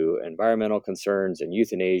to environmental concerns and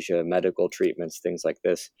euthanasia, medical treatments, things like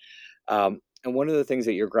this. And one of the things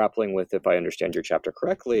that you're grappling with, if I understand your chapter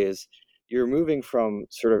correctly, is you're moving from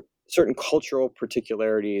sort of certain cultural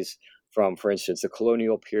particularities from, for instance, the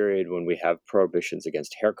colonial period when we have prohibitions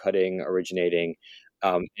against haircutting originating,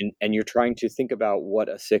 and you're trying to think about what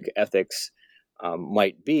a Sikh ethics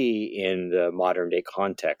might be in the modern day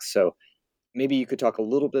context. So maybe you could talk a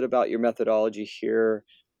little bit about your methodology here.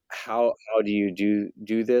 How do you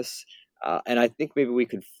do this? And I think maybe we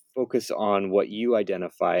could focus on what you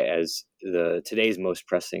identify as today's most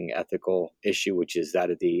pressing ethical issue, which is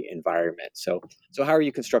that of the environment. So how are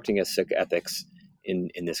you constructing a Sikh ethics in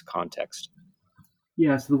this context?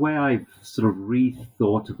 Yes, the way I've sort of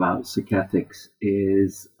rethought about Sikh ethics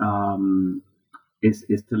is to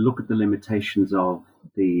look at the limitations of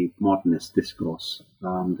the modernist discourse,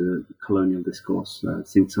 the colonial discourse,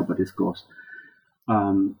 Singh discourse,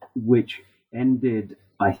 which ended,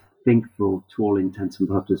 I think, to all intents and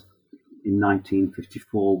purposes, in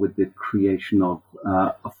 1954 with the creation of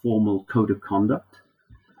a formal code of conduct,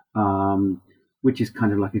 which is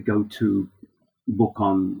kind of like a go-to book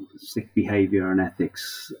on Sikh behavior and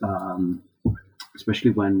ethics,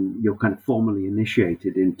 especially when you're kind of formally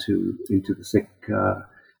initiated into the Sikh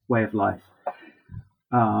way of life.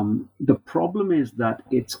 The problem is that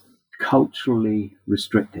it's culturally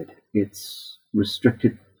restricted. It's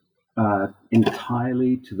restricted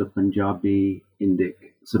entirely to the Punjabi Indic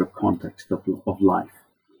sort of context of life.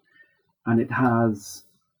 And it has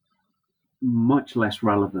much less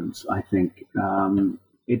relevance, I think.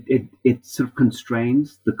 It sort of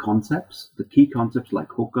constrains the concepts, the key concepts like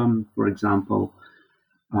hukam, for example,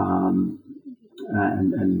 and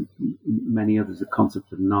many others, the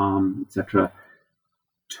concept of naam, etc.,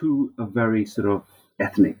 to a very sort of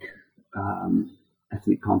ethnic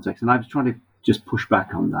context. And I was trying to just push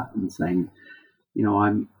back on that and saying,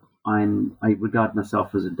 I regard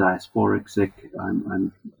myself as a diasporic Sikh.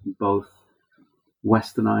 I'm both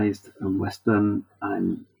Westernized and Western.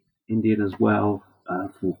 I'm Indian as well,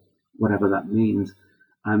 for whatever that means.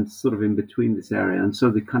 I'm sort of in between this area, and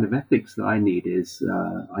so the kind of ethics that I need is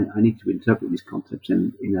I need to interpret these concepts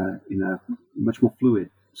in a much more fluid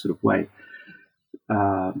sort of way, in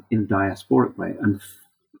a diasporic way. And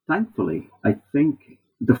thankfully, I think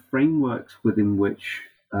the frameworks within which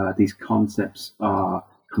these concepts are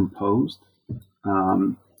composed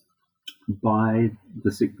by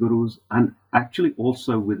the Sikh gurus, and actually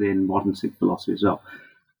also within modern Sikh philosophy as well,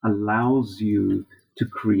 allows you to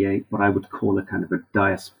create what I would call a kind of a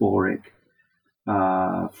diasporic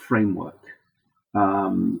framework,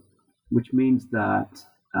 which means that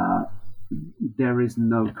there is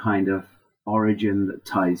no kind of origin that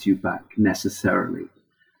ties you back necessarily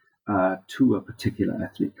to a particular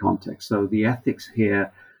ethnic context. So the ethics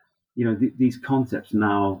here, these concepts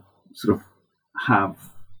now sort of have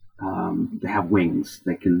they have wings.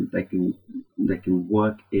 They can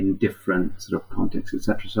work in different sort of contexts,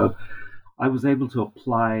 etc. So I was able to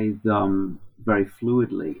apply them very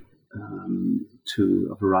fluidly to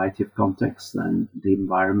a variety of contexts, and the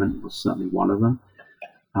environment was certainly one of them.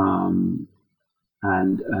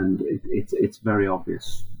 And it's very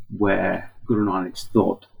obvious where Guru Nanak's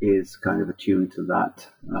thought is kind of attuned to that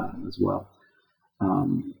as well.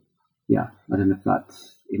 I don't know if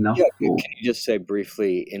that's enough. Yeah, can you just say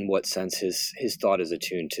briefly in what sense his thought is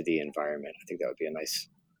attuned to the environment? I think that would be a nice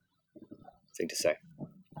thing to say a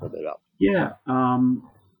little bit about. Yeah,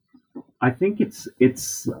 I think it's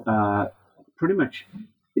pretty much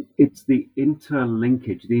it's the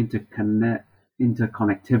interlinkage, the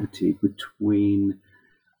interconnectivity between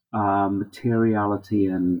materiality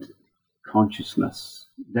and consciousness.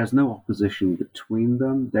 There's no opposition between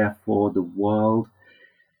them. Therefore, the world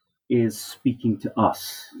is speaking to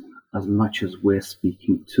us as much as we're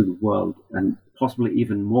speaking to the world, and possibly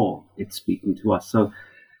even more, it's speaking to us. So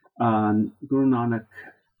Guru Nanak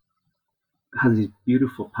has these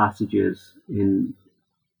beautiful passages in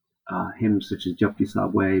hymns such as Japji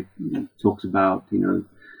Sahib, where he talks about, the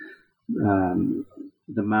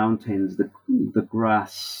mountains, the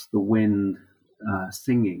grass, the wind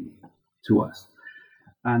singing to us.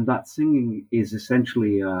 And that singing is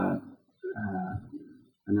essentially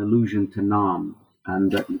an allusion to Nam,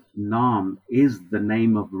 and that Nam is the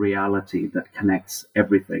name of reality that connects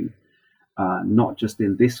everything, not just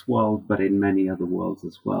in this world, but in many other worlds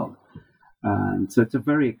as well. And so it's a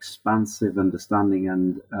very expansive understanding,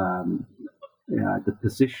 and the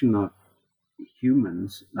position of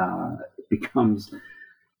humans becomes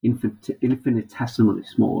infinitesimally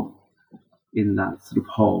small in that sort of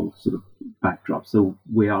whole sort of backdrop. So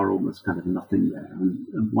we are almost kind of nothing there, and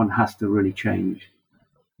one has to really change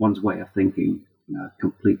one's way of thinking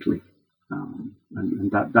completely,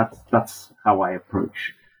 and that's how I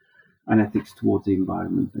approach an ethics towards the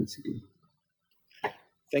environment, basically.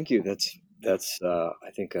 Thank you. That's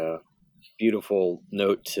I think a beautiful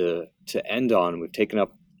note to end on. We've taken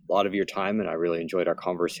up a lot of your time, and I really enjoyed our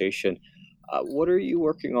conversation. What are you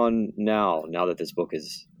working on now that this book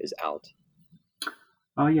is out?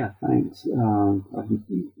 Oh yeah, thanks. I've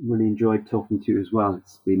really enjoyed talking to you as well.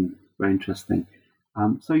 It's been very interesting.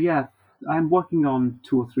 I'm working on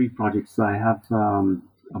 2 or 3 projects. I have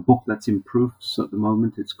a book that's in proofs at the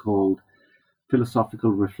moment. It's called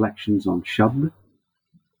Philosophical Reflections on Shabd.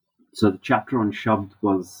 So the chapter on Shabd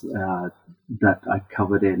was that I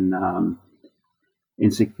covered in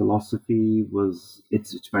Sikh philosophy.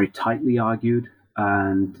 It's very tightly argued,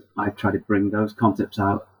 and I try to bring those concepts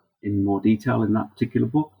out in more detail in that particular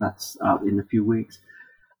book. That's out in a few weeks.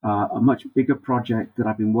 A much bigger project that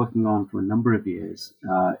I've been working on for a number of years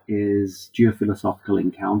is Geophilosophical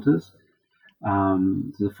Encounters.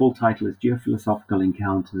 The full title is Geophilosophical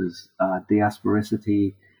Encounters,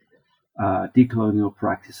 Diasporicity, Decolonial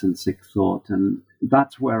Practice and Sikh Thought. And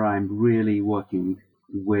that's where I'm really working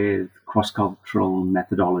with cross-cultural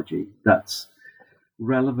methodology that's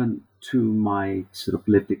relevant to my sort of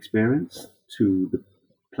lived experience, to the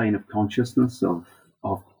plane of consciousness of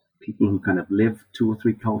people who kind of live 2 or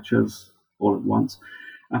 3 cultures all at once.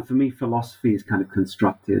 And for me, philosophy is kind of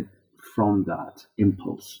constructed from that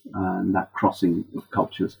impulse and that crossing of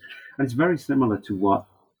cultures. And it's very similar to what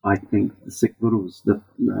I think the Sikh gurus, the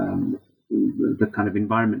kind of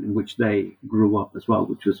environment in which they grew up as well,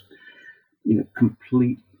 which was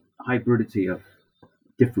complete hybridity of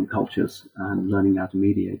different cultures and learning how to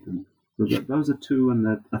mediate them. So those are 2, and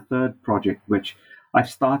a third project which I've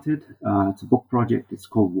started. It's a book project. It's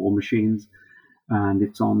called War Machines, and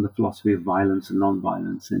it's on the philosophy of violence and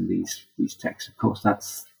non-violence in these texts. Of course,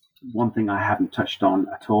 that's one thing I haven't touched on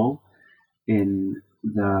at all in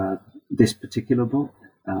this particular book,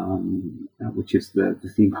 which is the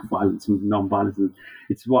theme of violence and non-violence. And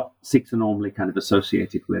it's what Sikhs are normally kind of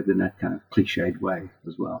associated with in a kind of cliched way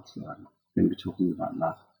as well. So I'm going to be talking about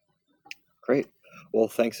that. Great. Well,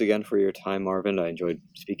 thanks again for your time, Arvind. I enjoyed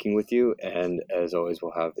speaking with you. And as always,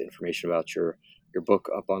 we'll have the information about your book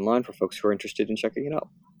up online for folks who are interested in checking it out.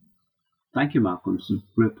 Thank you, Malcolm. It's a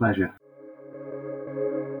real pleasure.